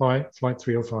crossed by Flight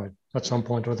 305 at some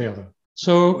point or the other.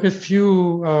 So if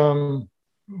you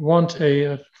want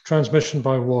a transmission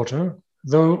by water,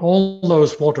 though all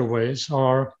those waterways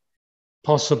are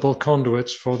possible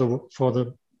conduits for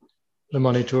the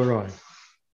money to arrive.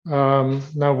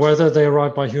 Now, whether they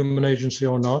arrive by human agency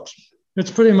or not, it's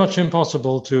pretty much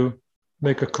impossible to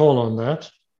make a call on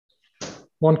that.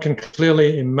 One can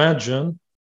clearly imagine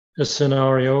a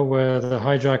scenario where the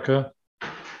hijacker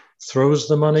throws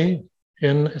the money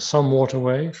in some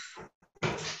waterway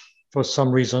for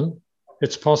some reason.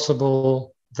 It's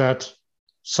possible that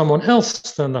someone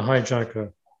else than the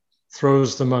hijacker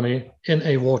throws the money in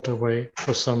a waterway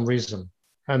for some reason.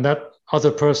 And that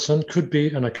other person could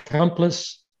be an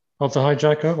accomplice of the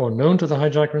hijacker or known to the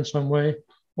hijacker in some way,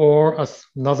 or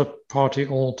another party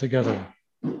altogether.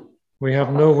 We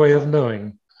have no way of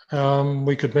knowing.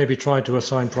 We could maybe try to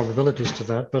assign probabilities to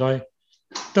that, but I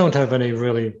don't have any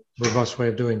really robust way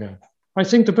of doing that. I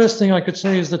think the best thing I could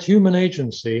say is that human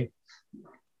agency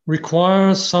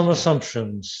requires some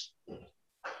assumptions.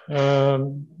 You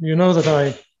know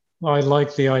that I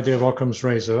like the idea of Occam's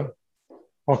razor.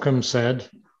 Occam said,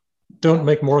 don't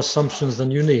make more assumptions than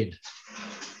you need.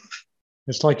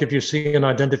 It's like if you see an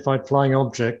identified flying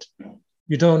object,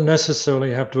 you don't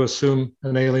necessarily have to assume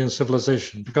an alien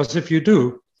civilization, because if you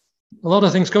do, a lot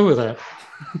of things go with that.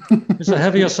 It's a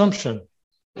heavy assumption.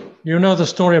 You know the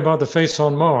story about the face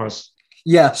on Mars?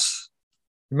 Yes.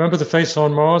 Remember the face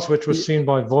on Mars, which was seen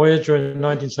by Voyager in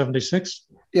 1976?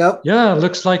 Yep. Yeah, it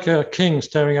looks like a king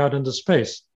staring out into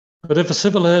space. But if a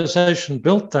civilization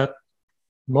built that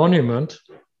monument,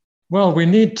 well, we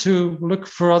need to look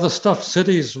for other stuff,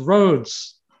 cities,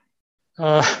 roads,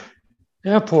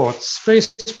 airports,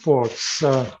 spaceports,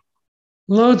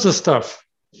 loads of stuff.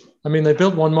 I mean, they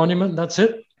built one monument, that's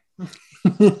it.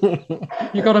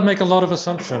 You got to make a lot of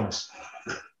assumptions.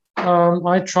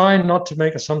 I try not to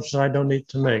make assumptions I don't need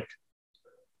to make.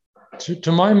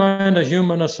 To my mind, a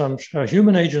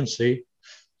human agency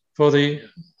for the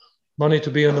money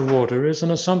to be in the water is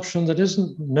an assumption that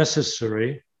isn't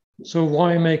necessary. So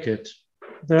why make it?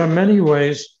 There are many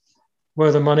ways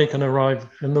where the money can arrive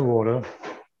in the water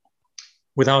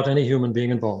without any human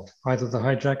being involved, either the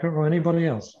hijacker or anybody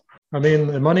else. I mean,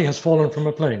 the money has fallen from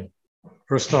a plane,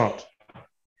 for a start.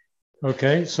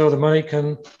 Okay, so the money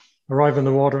can arrive in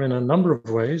the water in a number of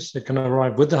ways. It can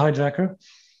arrive with the hijacker,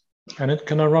 and it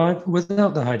can arrive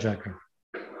without the hijacker.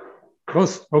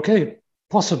 Both, okay,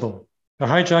 possible. The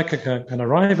hijacker can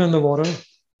arrive in the water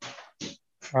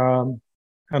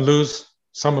and lose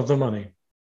some of the money,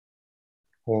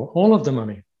 or all of the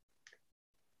money.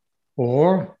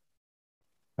 Or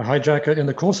a hijacker, in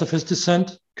the course of his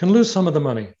descent, can lose some of the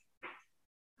money.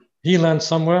 He lands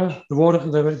somewhere,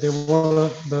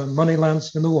 the money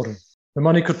lands in the water. The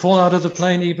money could fall out of the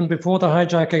plane even before the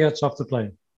hijacker gets off the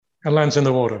plane and lands in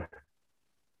the water.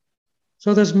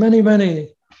 So there's many,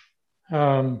 many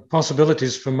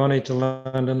possibilities for money to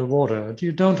land in the water.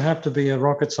 You don't have to be a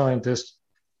rocket scientist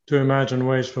to imagine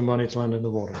ways for money to land in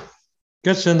the water.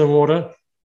 Gets in the water,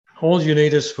 all you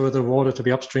need is for the water to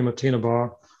be upstream of Tina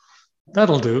Bar.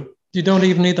 That'll do. You don't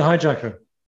even need the hijacker.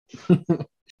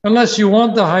 Unless you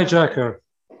want the hijacker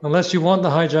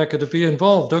to be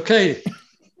involved. Okay,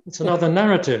 it's another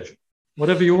narrative.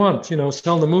 Whatever you want,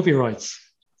 sell the movie rights.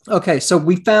 Okay, so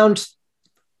we found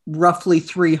roughly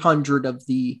 300 of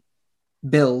the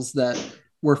bills that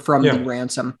were from the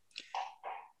ransom.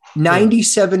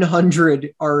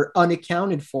 9,700 are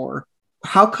unaccounted for.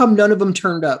 How come none of them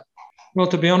turned up? Well,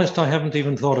 to be honest, I haven't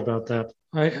even thought about that.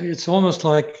 It's almost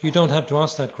like you don't have to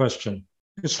ask that question.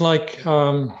 It's like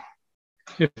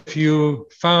if you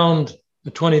found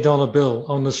a $20 bill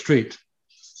on the street,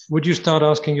 would you start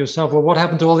asking yourself, well, what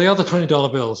happened to all the other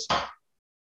 $20 bills?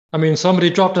 I mean, somebody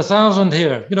dropped 1,000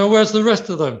 here. Where's the rest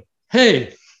of them?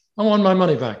 Hey, I want my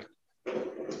money back.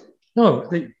 No,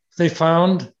 they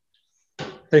found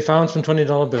some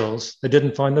 $20 bills. They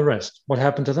didn't find the rest. What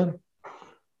happened to them?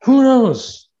 Who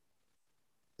knows?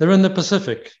 They're in the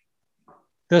Pacific.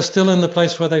 They're still in the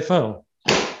place where they fell.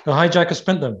 The hijacker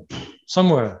spent them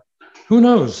somewhere. Who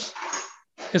knows?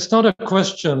 It's not a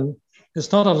question.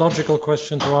 It's not a logical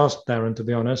question to ask, Darren, to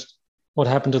be honest. What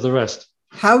happened to the rest?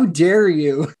 How dare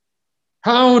you?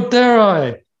 How dare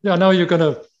I? Yeah, now you're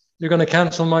gonna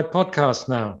cancel my podcast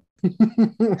now.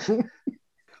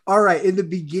 All right. In the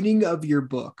beginning of your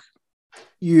book,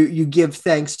 you give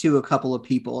thanks to a couple of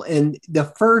people, and the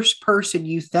first person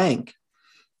you thank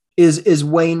is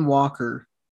Wayne Walker,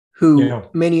 who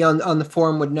many on the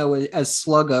forum would know as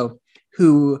Sluggo,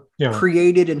 who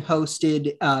created and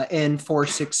hosted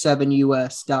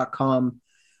N467us.com,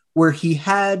 where he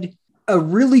had a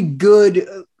really good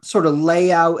sort of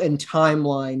layout and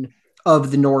timeline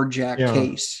of the Nordjak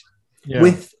case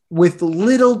with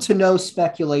little to no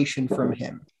speculation from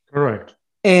him. Correct.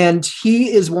 And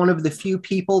he is one of the few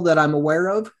people that I'm aware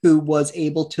of who was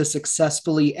able to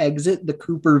successfully exit the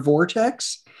Cooper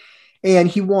vortex. And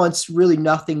he wants really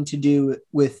nothing to do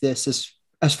with this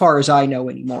as far as I know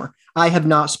anymore. I have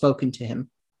not spoken to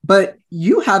him, but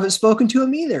you haven't spoken to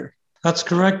him either. That's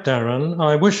correct, Darren.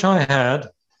 I wish I had.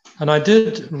 And I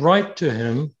did write to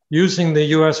him using the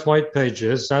US white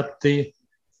pages at the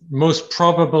most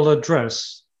probable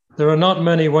address. There are not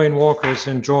many Wayne Walkers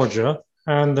in Georgia,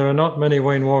 and there are not many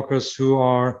Wayne Walkers who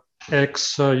are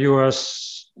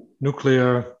ex-US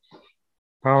Nuclear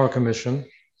Power Commission.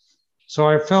 So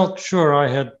I felt sure I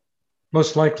had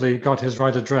most likely got his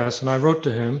right address, and I wrote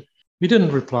to him. He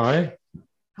didn't reply.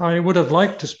 I would have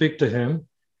liked to speak to him,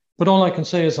 but all I can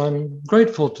say is I'm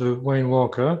grateful to Wayne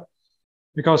Walker,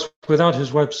 because without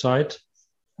his website,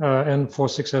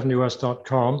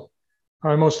 n467us.com,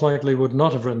 I most likely would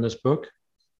not have written this book.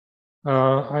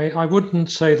 I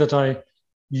wouldn't say that I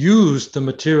used the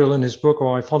material in his book,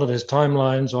 or I followed his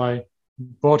timelines, or I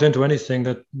bought into anything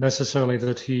that necessarily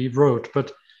that he wrote.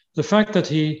 But the fact that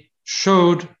he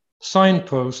showed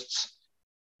signposts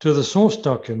to the source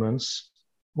documents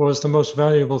was the most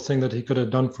valuable thing that he could have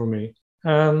done for me.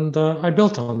 And I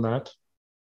built on that.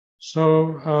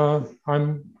 So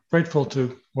I'm grateful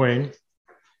to Wayne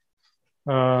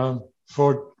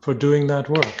for doing that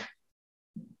work.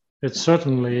 It's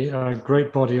certainly a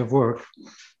great body of work.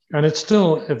 And it's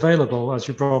still available, as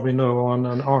you probably know, on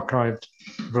an archived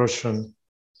version.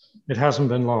 It hasn't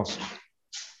been lost.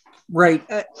 Right.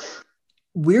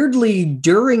 Weirdly,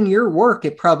 during your work,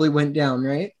 it probably went down,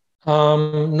 right?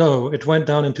 No, it went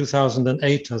down in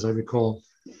 2008, as I recall,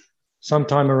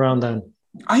 sometime around then.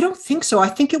 I don't think so. I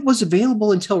think it was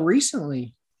available until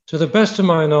recently. To the best of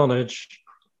my knowledge,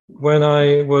 when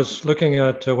I was looking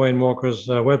at Wayne Walker's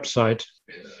website,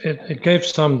 it gave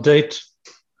some date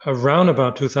around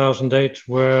about 2008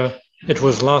 where it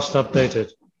was last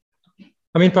updated.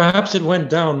 I mean, perhaps it went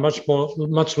down much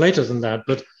later than that,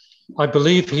 but I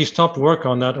believe he stopped work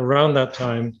on that around that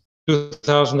time,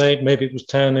 2008, maybe it was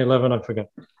 10, 11, I forget.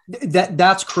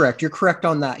 That's correct. You're correct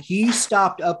on that. He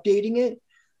stopped updating it,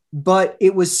 but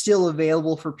it was still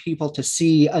available for people to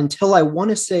see until I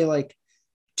want to say like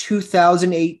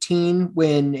 2018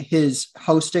 when his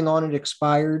hosting on it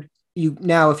expired.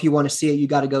 Now, if you want to see it, you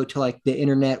got to go to like the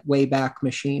Internet Wayback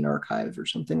Machine Archive or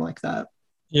something like that.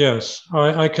 Yes,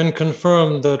 I can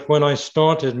confirm that when I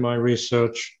started my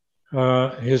research,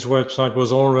 his website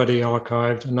was already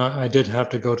archived, and I did have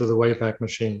to go to the Wayback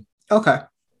Machine. Okay.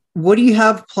 What do you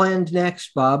have planned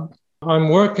next, Bob? I'm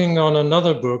working on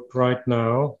another book right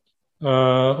now,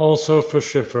 also for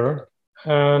Schiffer.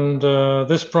 And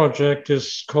this project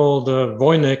is called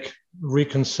Voynich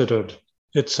Reconsidered.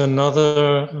 It's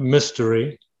another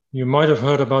mystery. You might have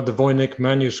heard about the Voynich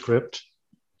manuscript.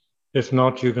 If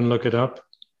not, you can look it up.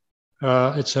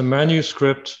 It's a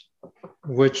manuscript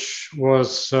which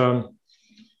was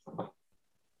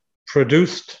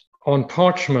produced on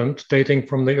parchment dating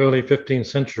from the early 15th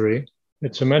century.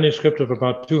 It's a manuscript of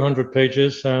about 200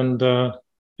 pages, and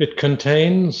it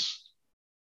contains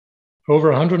over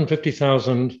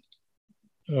 150,000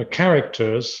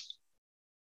 characters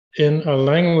in a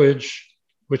language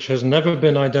which has never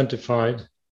been identified,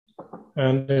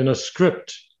 and in a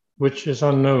script which is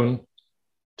unknown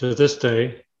to this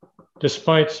day,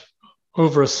 despite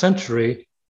over a century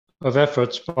of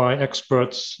efforts by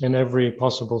experts in every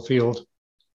possible field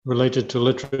related to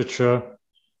literature,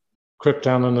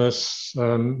 cryptanalysts,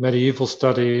 medieval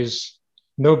studies.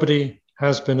 Nobody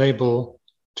has been able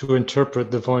to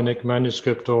interpret the Voynich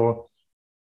manuscript or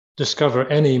discover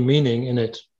any meaning in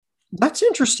it. That's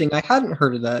interesting. I hadn't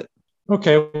heard of that.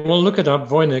 Okay, well, look it up,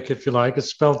 Voynich, if you like. It's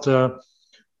spelled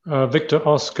Victor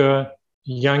Oscar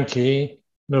Yankee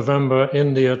November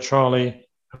India Charlie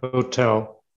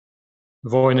Hotel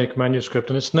Voynich manuscript,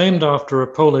 and it's named after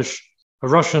a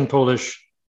Russian Polish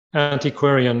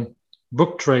antiquarian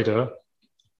book trader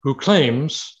who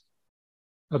claims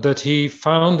that he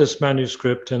found this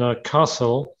manuscript in a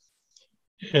castle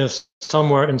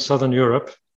somewhere in southern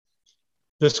Europe.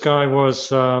 This guy was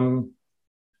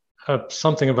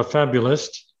something of a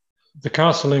fabulist. The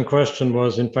castle in question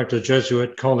was, in fact, a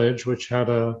Jesuit college, which had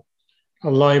a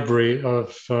library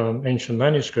of ancient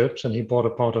manuscripts, and he bought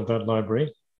a part of that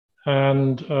library.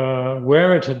 And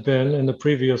where it had been in the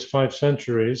previous 5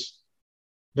 centuries,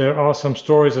 there are some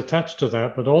stories attached to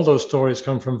that, but all those stories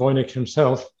come from Voynich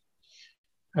himself.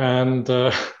 And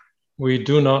we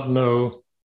do not know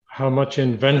how much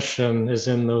invention is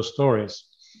in those stories.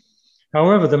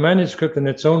 However, the manuscript in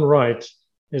its own right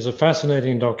is a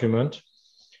fascinating document.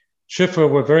 Schiffer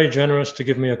were very generous to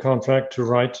give me a contract to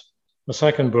write a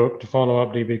second book to follow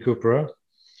up D.B. Cooper.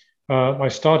 I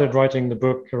started writing the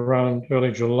book around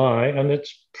early July, and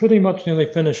it's pretty much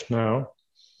nearly finished now.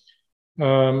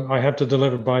 I have to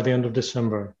deliver by the end of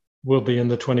December. Will be in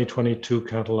the 2022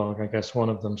 catalog, I guess, one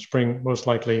of them, spring, most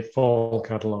likely fall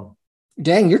catalog.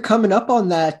 Dang, you're coming up on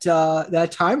that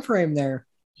time frame there.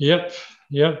 Yep.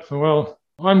 Well,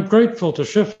 I'm grateful to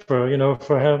Schiffer,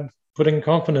 for putting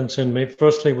confidence in me,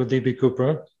 firstly with D.B.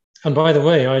 Cooper. And by the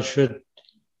way, I should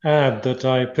add that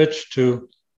I pitched to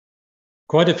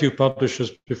quite a few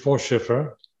publishers before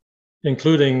Schiffer,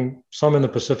 including some in the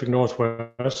Pacific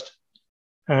Northwest,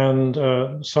 and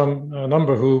a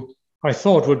number who I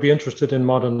thought would be interested in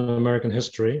modern American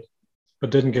history, but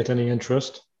didn't get any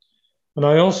interest. And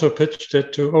I also pitched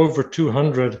it to over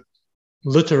 200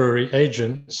 literary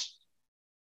agents,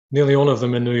 nearly all of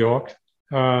them in New York,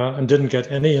 and didn't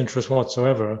get any interest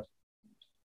whatsoever.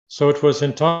 So it was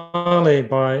entirely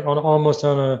almost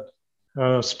on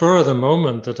a spur of the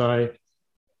moment that I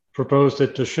proposed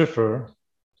it to Schiffer,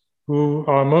 who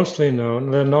are mostly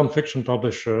known, they're a nonfiction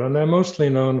publisher, and they're mostly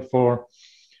known for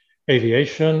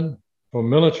aviation, for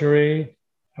military,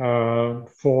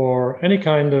 for any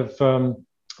kind of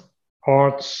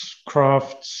arts,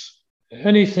 crafts,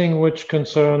 anything which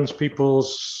concerns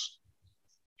people's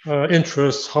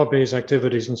interests, hobbies,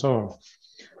 activities, and so on.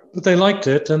 But they liked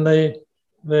it, and they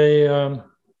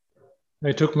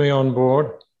took me on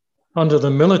board under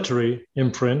the military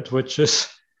imprint, which is,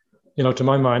 to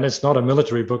my mind, it's not a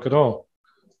military book at all.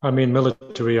 I mean,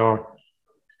 military are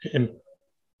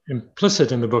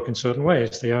implicit in the book in certain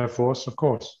ways, the Air Force, of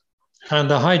course. And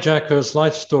the hijacker's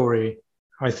life story,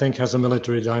 I think, has a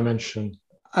military dimension.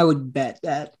 I would bet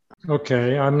that.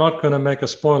 Okay, I'm not going to make a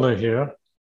spoiler here.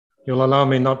 You'll allow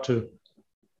me not to,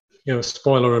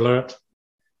 spoiler alert.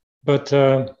 But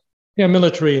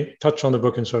military touch on the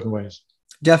book in certain ways.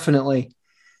 Definitely.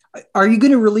 Are you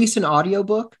going to release an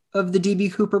audiobook of the D.B.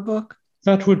 Cooper book?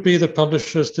 That would be the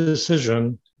publisher's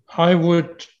decision. I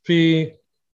would be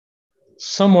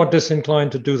somewhat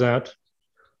disinclined to do that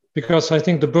because I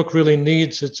think the book really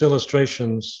needs its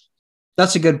illustrations.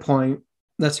 That's a good point.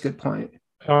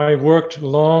 I worked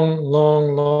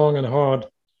long and hard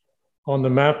on the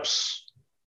maps,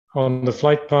 on the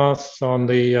flight path, on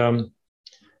the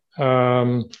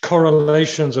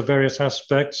correlations of various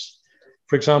aspects.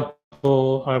 For example,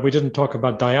 we didn't talk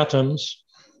about diatoms,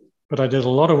 but I did a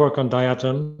lot of work on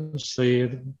diatoms,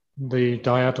 the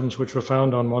diatoms which were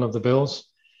found on one of the bills.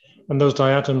 And those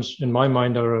diatoms, in my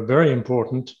mind, are a very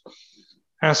important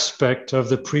aspect of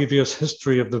the previous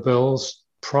history of the bills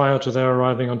prior to their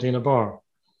arriving on Dina Bar.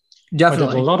 Definitely.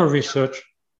 I did a lot of research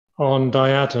on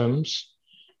diatoms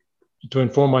to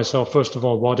inform myself, first of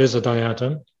all, what is a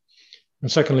diatom?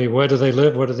 And secondly, where do they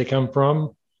live? Where do they come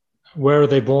from? Where are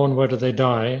they born? Where do they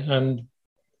die? And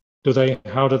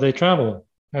how do they travel?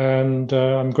 And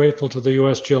I'm grateful to the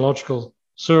U.S. Geological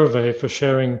Survey for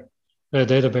sharing their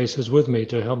databases with me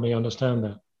to help me understand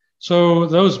that. So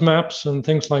those maps and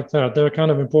things like that, they're a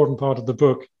kind of important part of the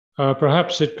book.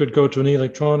 Perhaps it could go to an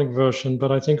electronic version,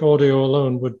 but I think audio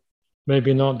alone would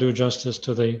maybe not do justice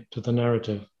to the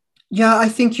narrative. Yeah, I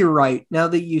think you're right. Now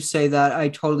that you say that, I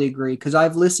totally agree. Because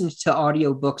I've listened to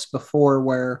audiobooks before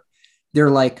where they're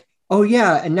like, oh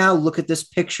yeah, and now look at this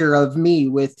picture of me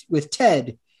with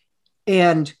Ted.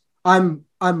 And I'm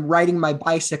riding my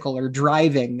bicycle or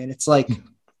driving, and it's like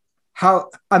how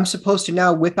I'm supposed to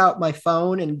now whip out my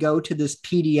phone and go to this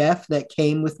PDF that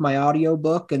came with my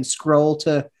audiobook and scroll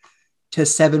to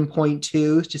 7.2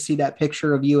 to see that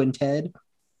picture of you and Ted.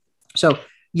 So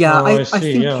yeah, I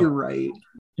think you're right.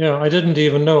 Yeah, I didn't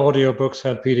even know audiobooks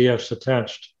had PDFs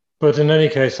attached. But in any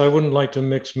case, I wouldn't like to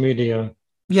mix media.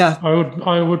 Yeah.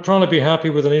 I would probably be happy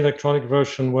with an electronic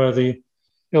version where the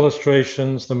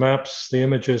illustrations, the maps, the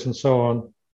images, and so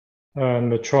on,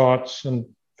 and the charts and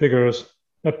figures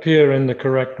appear in the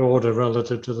correct order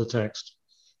relative to the text,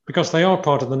 because they are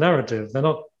part of the narrative. They're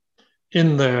not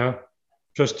in there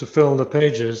just to fill the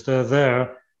pages. They're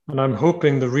there, and I'm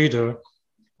hoping the reader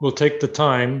will take the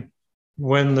time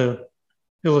when the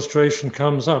illustration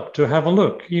comes up to have a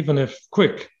look, even if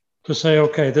quick, to say,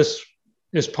 okay, this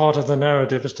is part of the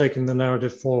narrative, is taking the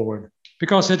narrative forward.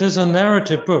 Because it is a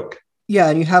narrative book. Yeah,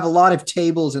 and you have a lot of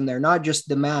tables in there, not just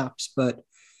the maps, but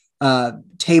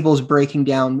tables breaking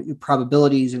down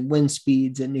probabilities and wind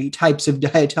speeds and the types of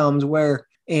diatoms where.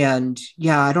 And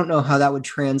yeah, I don't know how that would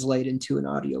translate into an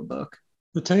audiobook.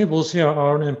 The tables here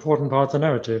are an important part of the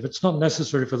narrative. It's not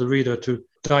necessary for the reader to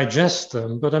digest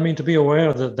them, but I mean to be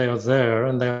aware that they are there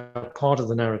and they are part of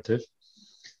the narrative.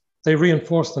 They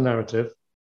reinforce the narrative.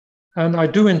 And I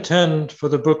do intend for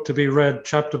the book to be read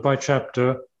chapter by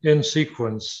chapter in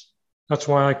sequence. That's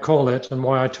why I call it, and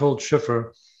why I told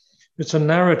Schiffer, it's a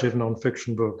narrative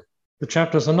nonfiction book. The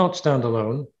chapters are not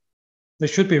standalone. They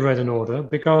should be read in order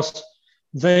because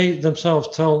they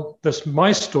themselves tell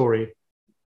my story,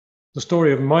 the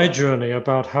story of my journey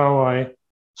about how I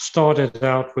started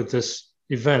out with this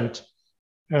event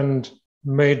and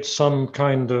made some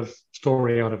kind of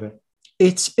story out of it.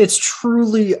 It's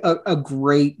truly a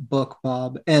great book,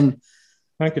 Bob. And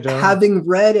thank you, Darren. Having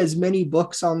read as many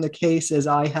books on the case as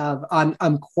I have,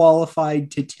 I'm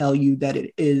qualified to tell you that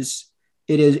it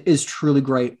is truly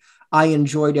great. I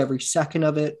enjoyed every second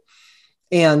of it.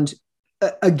 And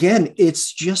again,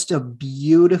 it's just a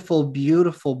beautiful,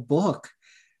 beautiful book.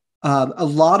 A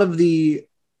lot of the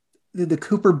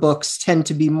Cooper books tend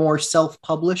to be more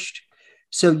self-published,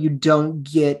 so you don't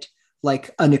get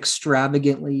like an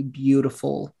extravagantly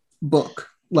beautiful book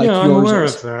like yours. I'm aware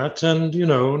of that, and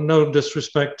no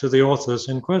disrespect to the authors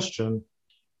in question.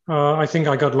 I think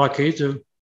I got lucky to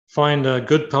find a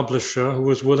good publisher who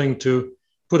was willing to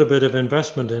put a bit of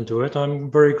investment into it. I'm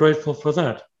very grateful for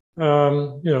that.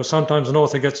 Sometimes an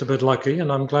author gets a bit lucky,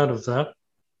 and I'm glad of that.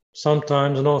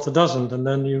 Sometimes an author doesn't, and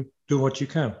then you do what you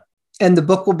can. And the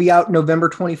book will be out November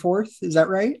 24th. Is that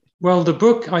right? Well, the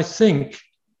book, I think,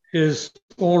 is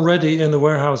already in the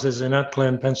warehouses in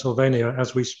Atglen, Pennsylvania,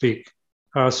 as we speak.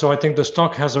 So I think the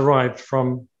stock has arrived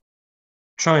from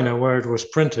China, where it was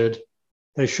printed.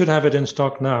 They should have it in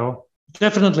stock now.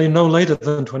 Definitely no later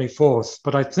than 24th,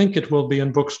 but I think it will be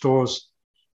in bookstores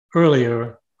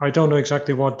earlier. I don't know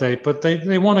exactly what date, but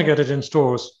they want to get it in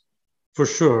stores for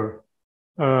sure.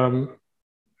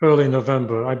 Early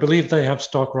November. I believe they have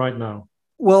stock right now.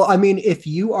 Well, I mean, if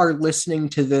you are listening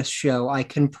to this show, I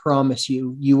can promise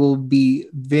you will be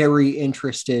very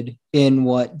interested in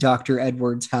what Dr.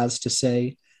 Edwards has to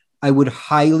say. I would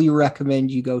highly recommend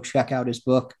you go check out his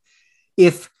book.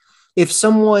 If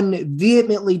someone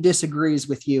vehemently disagrees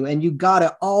with you and you got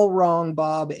it all wrong,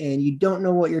 Bob, and you don't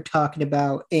know what you're talking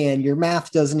about and your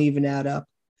math doesn't even add up,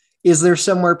 is there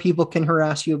somewhere people can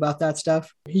harass you about that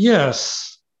stuff?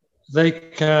 Yes. They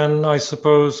can, I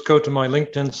suppose, go to my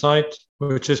LinkedIn site,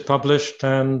 which is published,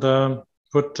 and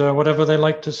put whatever they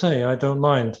like to say. I don't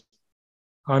mind.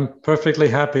 I'm perfectly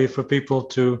happy for people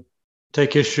to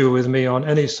take issue with me on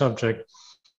any subject.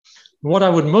 What I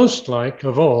would most like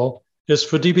of all is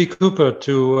for D.B. Cooper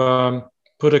to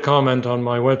put a comment on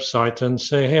my website and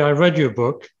say, hey, I read your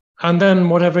book, and then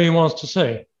whatever he wants to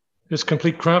say is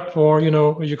complete crap, or,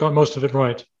 you got most of it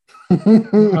right.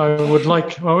 I would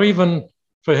like, or even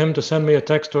for him to send me a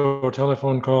text or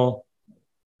telephone call.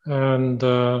 And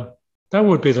that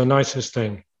would be the nicest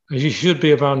thing. He should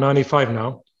be about 95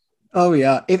 now. Oh,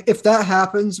 yeah. If that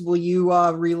happens, will you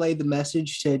relay the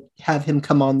message to have him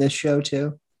come on this show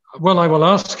too? Well, I will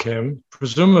ask him.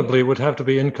 Presumably it would have to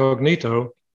be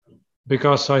incognito,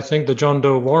 because I think the John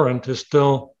Doe warrant is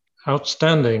still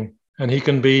outstanding, and he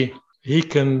can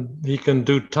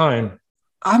do time.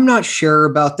 I'm not sure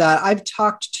about that. I've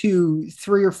talked to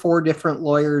 3 or 4 different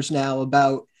lawyers now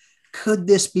about, could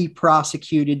this be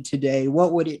prosecuted today?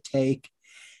 What would it take?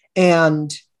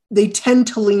 And they tend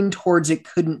to lean towards it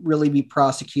couldn't really be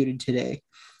prosecuted today.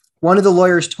 One of the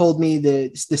lawyers told me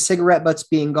that the cigarette butts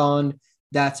being gone,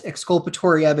 that's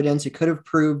exculpatory evidence. It could have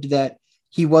proved that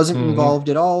he wasn't involved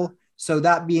at all. So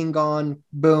that being gone,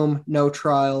 boom, no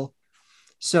trial.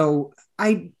 So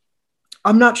I'm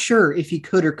not sure if he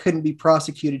could or couldn't be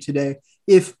prosecuted today.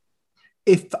 If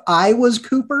I was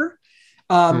Cooper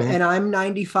and I'm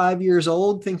 95 years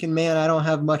old thinking, man, I don't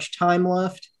have much time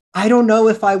left, I don't know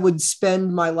if I would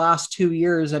spend my last 2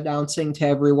 years announcing to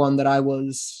everyone that I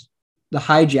was the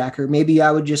hijacker. Maybe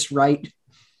I would just write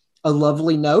a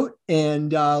lovely note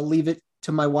and leave it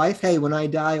to my wife. Hey, when I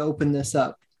die, open this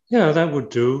up. Yeah, that would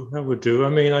do. That would do. I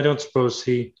mean, I don't suppose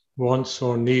he wants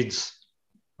or needs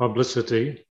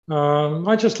publicity.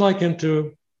 I just like him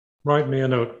to write me a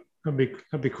note.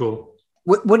 That'd be cool.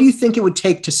 What do you think it would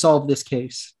take to solve this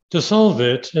case? To solve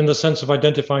it, in the sense of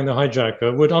identifying the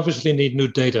hijacker, would obviously need new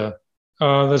data.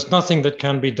 There's nothing that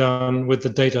can be done with the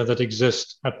data that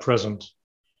exists at present.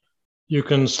 You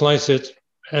can slice it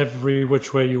every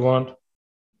which way you want.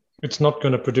 It's not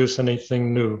going to produce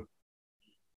anything new.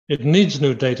 It needs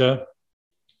new data.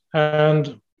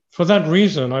 And for that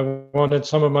reason, I wanted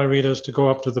some of my readers to go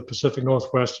up to the Pacific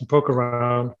Northwest and poke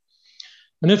around.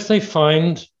 And if they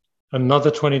find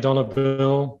another $20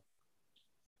 bill,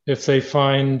 if they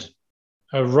find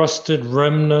a rusted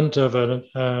remnant of a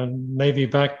Navy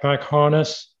backpack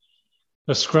harness,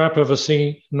 a scrap of a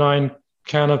C9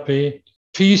 canopy,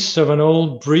 piece of an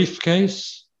old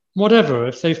briefcase, whatever,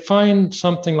 if they find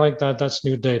something like that, that's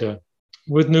new data.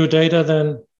 With new data,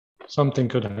 then something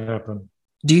could happen.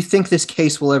 Do you think this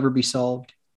case will ever be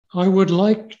solved? I would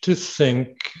like to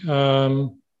think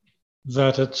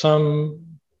that at some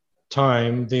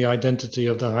time the identity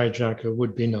of the hijacker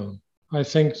would be known. I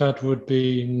think that would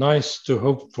be nice to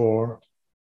hope for.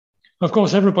 Of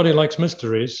course, everybody likes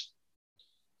mysteries.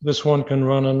 This one can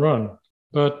run and run.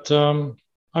 But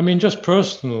I mean, just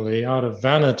personally, out of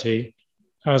vanity,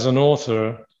 as an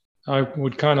author, I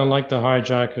would kind of like the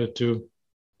hijacker to,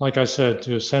 like I said,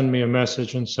 to send me a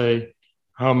message and say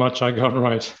how much I got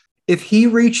right. If he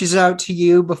reaches out to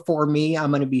you before me,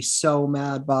 I'm going to be so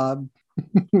mad, Bob.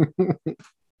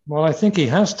 Well, I think he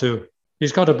has to.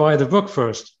 He's got to buy the book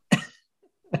first.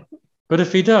 But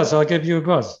if he does, I'll give you a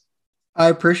buzz. I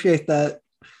appreciate that.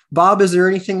 Bob, is there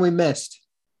anything we missed?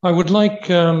 I would like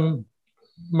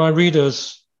my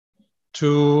readers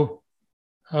to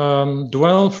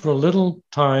dwell for a little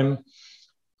time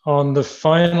on the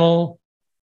final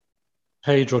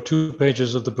page or 2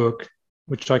 pages of the book,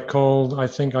 which I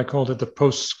think I called it the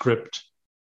postscript,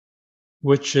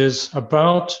 which is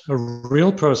about a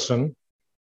real person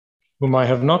whom I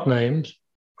have not named,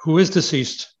 who is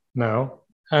deceased now,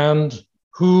 and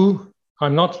who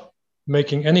I'm not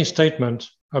making any statement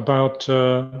about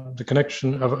the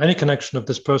connection of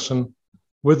this person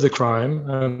with the crime,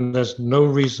 and there's no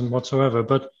reason whatsoever.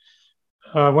 But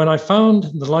when I found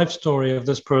the life story of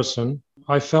this person,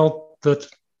 I felt that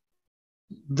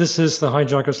this is the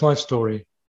hijacker's life story.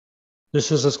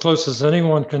 This is as close as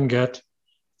anyone can get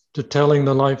to telling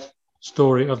the life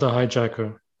story of the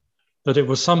hijacker, that it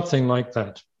was something like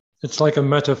that. It's like a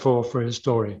metaphor for his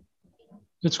story.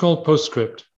 It's called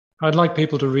Postscript. I'd like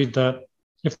people to read that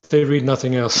if they read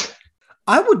nothing else.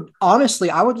 I would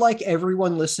like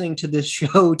everyone listening to this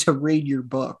show to read your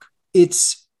book.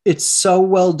 It's so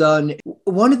well done.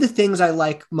 One of the things I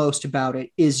like most about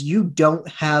it is you don't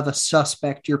have a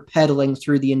suspect you're peddling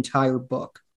through the entire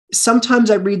book. Sometimes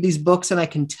I read these books and I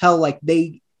can tell like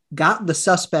they got the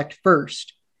suspect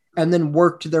first and then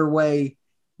worked their way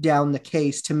down the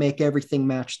case to make everything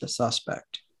match the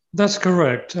suspect. That's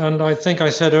correct. And I think I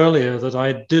said earlier that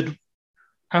I did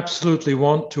absolutely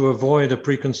want to avoid a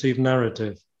preconceived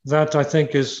narrative. That, I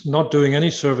think, is not doing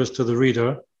any service to the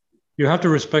reader. You have to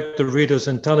respect the reader's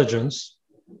intelligence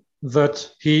that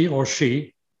he or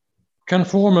she can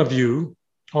form a view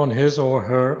on his or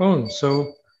her own.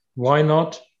 So why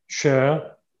not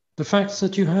share the facts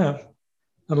that you have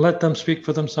and let them speak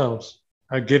for themselves?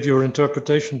 Give your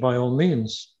interpretation by all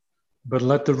means, but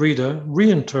let the reader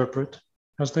reinterpret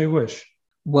as they wish.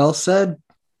 Well said.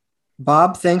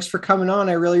 Bob, thanks for coming on.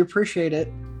 I really appreciate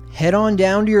it. Head on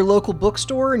down to your local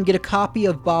bookstore and get a copy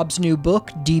of Bob's new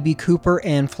book, D.B. Cooper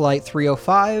and Flight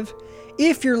 305.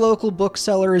 If your local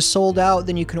bookseller is sold out,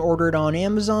 then you can order it on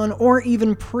Amazon or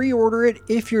even pre-order it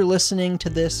if you're listening to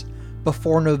this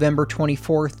before November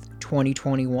 24th,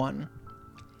 2021.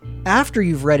 After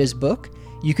you've read his book,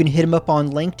 you can hit him up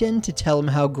on LinkedIn to tell him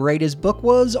how great his book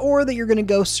was or that you're going to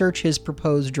go search his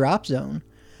proposed drop zone.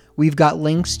 We've got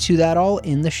links to that all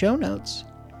in the show notes.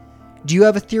 Do you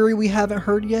have a theory we haven't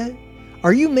heard yet?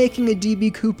 Are you making a D.B.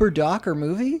 Cooper doc or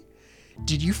movie?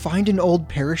 Did you find an old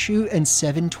parachute and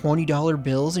 7 $20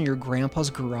 bills in your grandpa's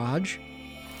garage?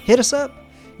 Hit us up.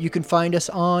 You can find us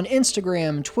on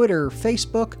Instagram, Twitter,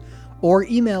 Facebook, or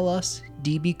email us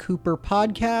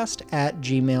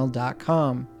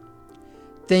dbcooperpodcast@gmail.com.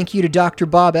 Thank you to Dr.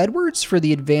 Bob Edwards for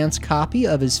the advance copy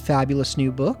of his fabulous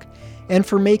new book and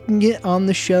for making it on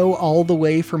the show all the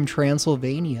way from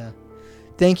Transylvania.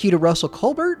 Thank you to Russell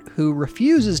Colbert, who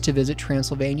refuses to visit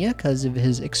Transylvania because of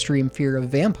his extreme fear of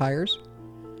vampires.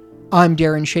 I'm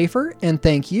Darren Schaefer, and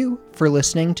thank you for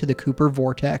listening to the Cooper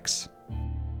Vortex.